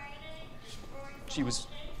 She was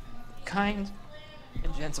kind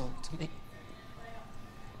and gentle to me.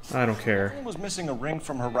 I don't care. Evelyn was missing a ring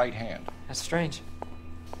from her right hand. That's strange.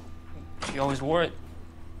 She always wore it.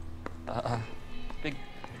 Big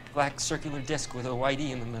black circular disc with a white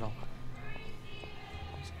E in the middle.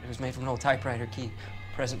 It was made from an old typewriter key,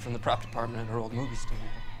 present from the prop department at her old movie studio.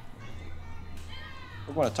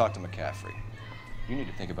 We're going to talk to McCaffrey. You need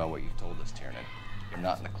to think about what you've told us, Tiernan. You're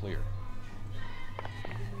not in the clear.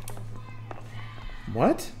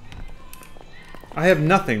 What? I have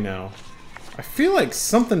nothing now. I feel like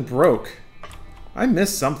something broke. I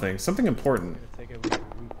missed something. Something important.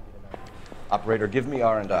 Operator, give me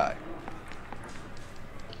R&I.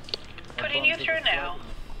 Putting you through now.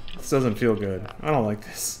 This doesn't feel good. I don't like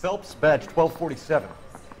this. Phelps, badge 1247.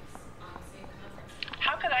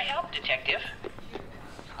 How can I help, Detective?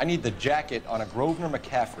 I need the jacket on a Grosvenor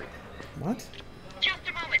McCaffrey. What? Just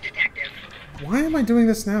a moment, Detective. Why am I doing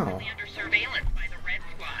this now? Under surveillance by the Red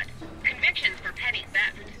Squad. Convictions for petty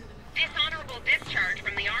theft. Dishonorable discharge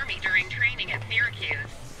from the Army during training at Syracuse.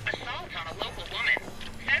 Assault on a local woman.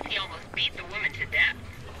 Says he almost beat the woman to death.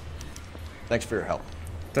 Thanks for your help.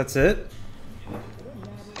 That's it?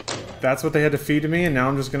 That's what they had to feed to me, and now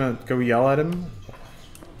I'm just gonna go yell at him?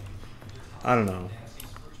 I don't know.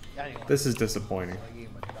 This is disappointing.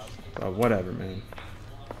 But whatever, man.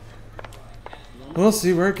 We'll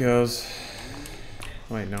see where it goes.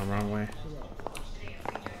 Wait, no, wrong way.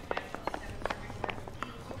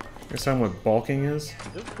 You're talking what bulking is?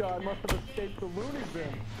 This guy must have escaped the loony bin.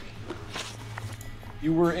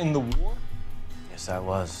 You were in the war? Yes, I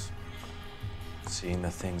was. Seeing the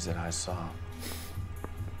things that I saw.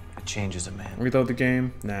 It changes a man. Reload the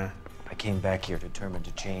game? Nah. I came back here determined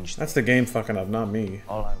to change. That's the game fucking up, not me.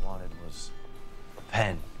 All I wanted was a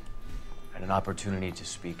pen and an opportunity to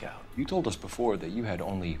speak out. You told us before that you had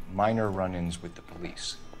only minor run-ins with the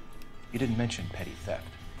police. You didn't mention petty theft.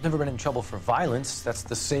 I've never been in trouble for violence. That's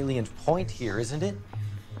the salient point here, isn't it?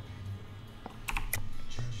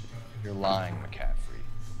 You're lying, McCaffrey.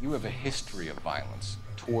 You have a history of violence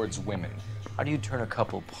towards women. How do you turn a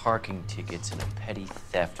couple parking tickets and a petty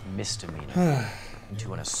theft misdemeanor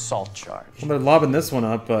into an assault charge? I'm gonna lobbing this one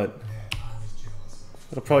up, but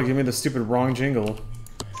it'll probably give me the stupid wrong jingle.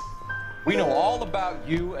 We know all about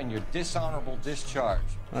you and your dishonorable discharge.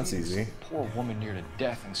 That's easy. Poor woman near to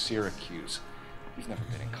death in Syracuse. You've never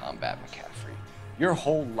been in combat, McCaffrey. Your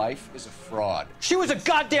whole life is a fraud. She was a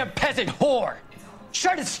goddamn peasant whore! She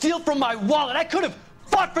tried to steal from my wallet. I could have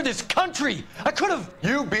fought for this country. I could have...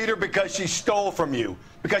 You beat her because she stole from you.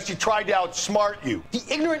 Because she tried to outsmart you. The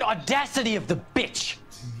ignorant audacity of the bitch.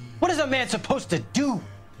 What is a man supposed to do?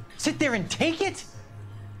 Sit there and take it?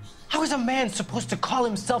 How is a man supposed to call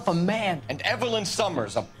himself a man? And Evelyn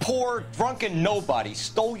Summers, a poor, drunken nobody,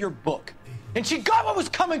 stole your book. And she got what was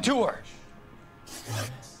coming to her.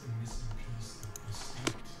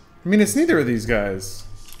 I mean, it's neither of these guys.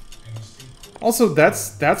 Also,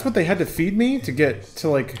 that's what they had to feed me to get to,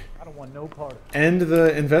 like, I don't want no part of it. end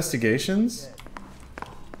the investigations?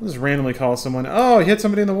 I'll just randomly call someone. Oh, he hit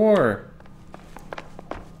somebody in the war.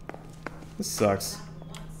 This sucks.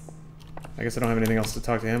 I guess I don't have anything else to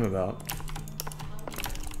talk to him about.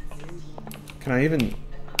 Can I even...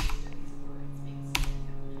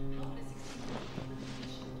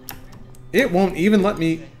 It won't even let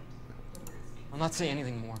me... I'll not say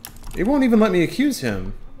anything more. It won't even let me accuse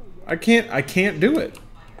him. I can't do it.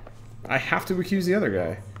 I have to accuse the other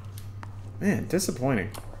guy. Man,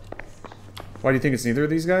 disappointing. Why do you think it's neither of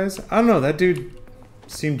these guys? I don't know, that dude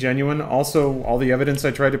seemed genuine. Also, all the evidence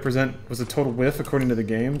I tried to present was a total whiff according to the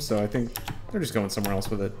game, so I think they're just going somewhere else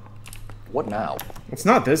with it. What now? It's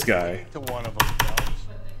not this guy. To one of them, Phelps.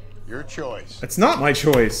 Your choice. It's not my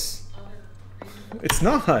choice. It's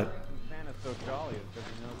not. Santa's so jolly is because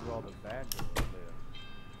he knows where all the bad people live.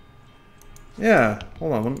 Yeah,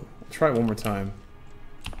 hold on, I'll try it one more time.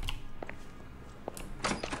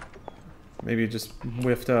 Maybe it just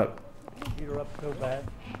whiffed up. Beat her up so bad,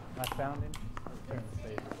 I found him. Turn his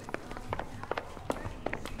face.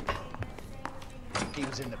 He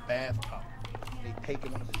was in the bathtub. They'd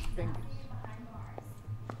taken one of his fingers.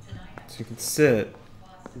 So you can sit.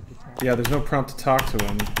 Yeah, there's no prompt to talk to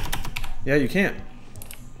him. Yeah, you can't.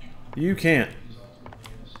 You can't.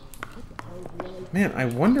 Man, I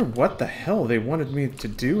wonder what the hell they wanted me to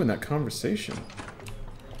do in that conversation.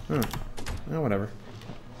 Huh. Oh, whatever.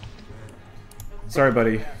 Sorry,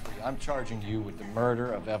 buddy. I'm charging you with the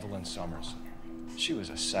murder of Evelyn Summers. She was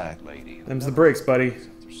a sad lady. Them's the breaks, buddy.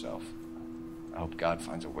 Herself. I hope God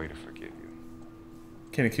finds a way to forgive you.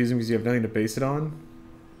 Can't accuse him because you have nothing to base it on.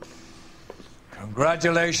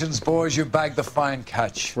 Congratulations, boys. You bagged the fine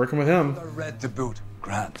catch. Working with him. The red to boot.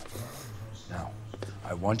 Grand. Now,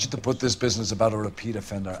 I want you to put this business about a repeat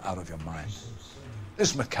offender out of your mind.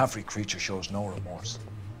 This McCaffrey creature shows no remorse.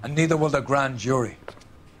 And neither will the grand jury.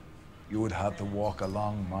 You would have to walk a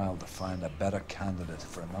long mile to find a better candidate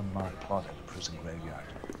for an unmarked plot in the prison graveyard.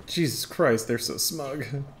 Jesus Christ, they're so smug.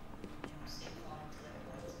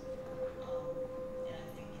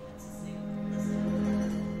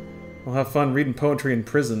 We'll have fun reading poetry in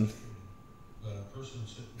prison.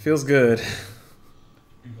 Feels good.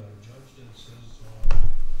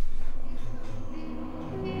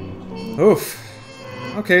 Oof.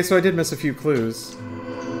 Okay, so I did miss a few clues.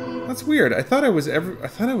 That's weird. I thought I was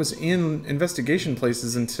in investigation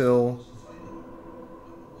places until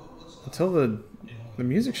the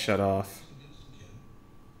music shut off.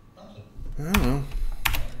 I don't know.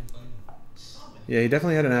 Yeah, he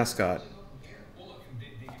definitely had an ascot.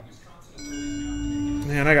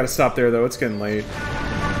 Man, I gotta stop there though. It's getting late.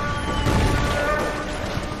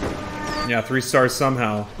 Yeah, 3 stars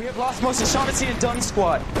somehow. We have lost most of Shaughnessy and Dunn's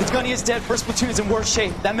squad. The gunny is dead, first platoon's in worse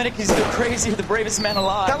shape. That medic is either crazy or the bravest man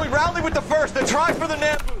alive. Can we rally with the first and try for the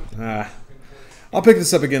Nambu? I'll pick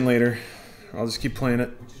this up again later. I'll just keep playing it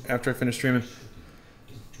after I finish streaming.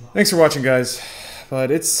 Thanks for watching, guys. But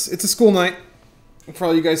it's a school night for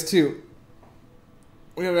all you guys too.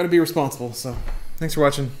 We gotta be responsible, so thanks for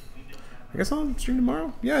watching. I guess I'll stream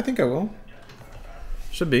tomorrow? Yeah, I think I will.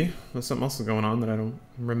 Should be. There's something else going on that I don't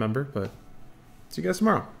remember, but see you guys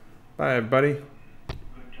tomorrow. Bye, everybody.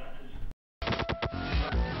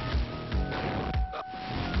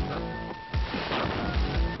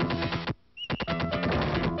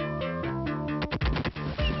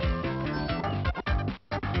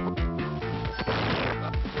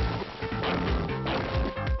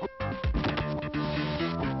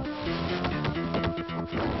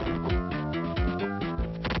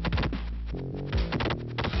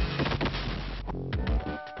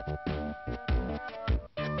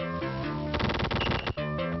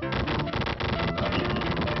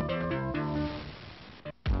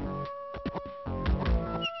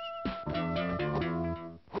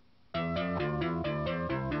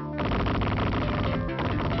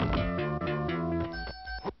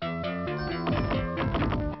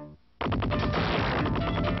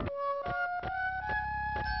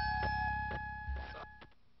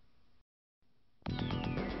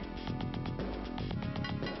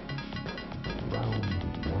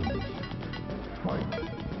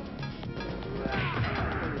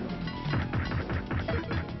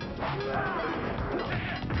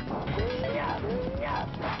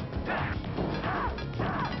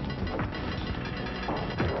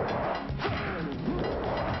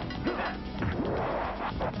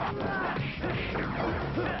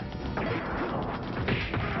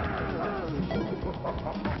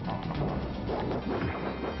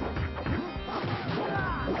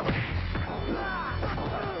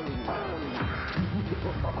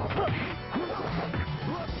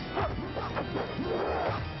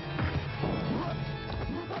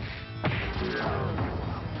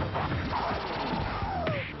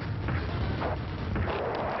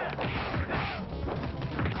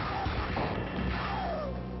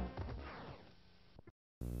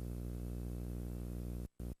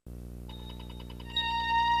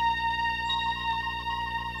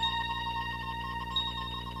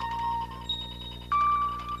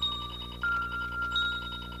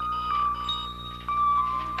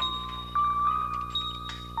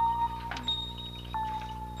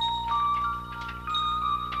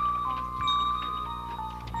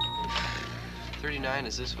 39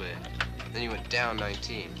 is this way. Then you went down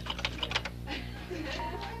 19.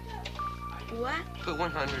 What? Put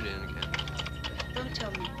 100 in again. Don't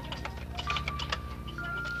tell me.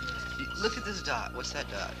 Look at this dot. What's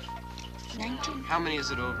that dot? 19. How many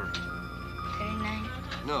is it over? 39.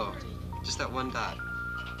 No, just that one dot.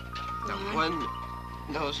 That one.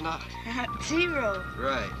 No, it's not. 0.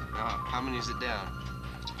 Right. Now, how many is it down?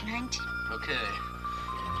 19. Okay.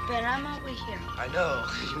 But I'm over here. I know.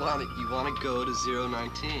 You want to go to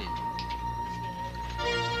 019.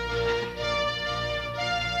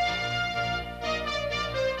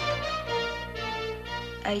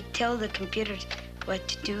 I tell the computer what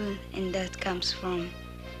to do, and that comes from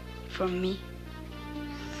me.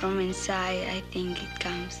 From inside, I think it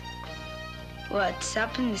comes. What's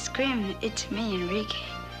up in the screen? It's me, Enrique.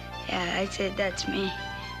 Yeah, I said that's me.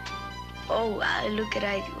 Oh, look at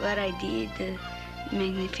what I did. It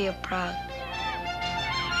made me feel proud.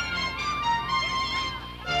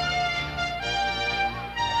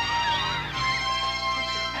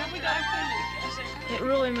 It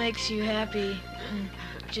really makes you happy and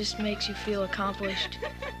just makes you feel accomplished,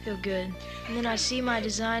 feel good. And then I see my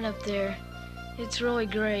design up there. It's really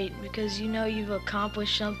great because you know you've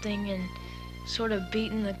accomplished something and sort of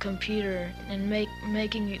beaten the computer and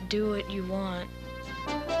making it do what you want.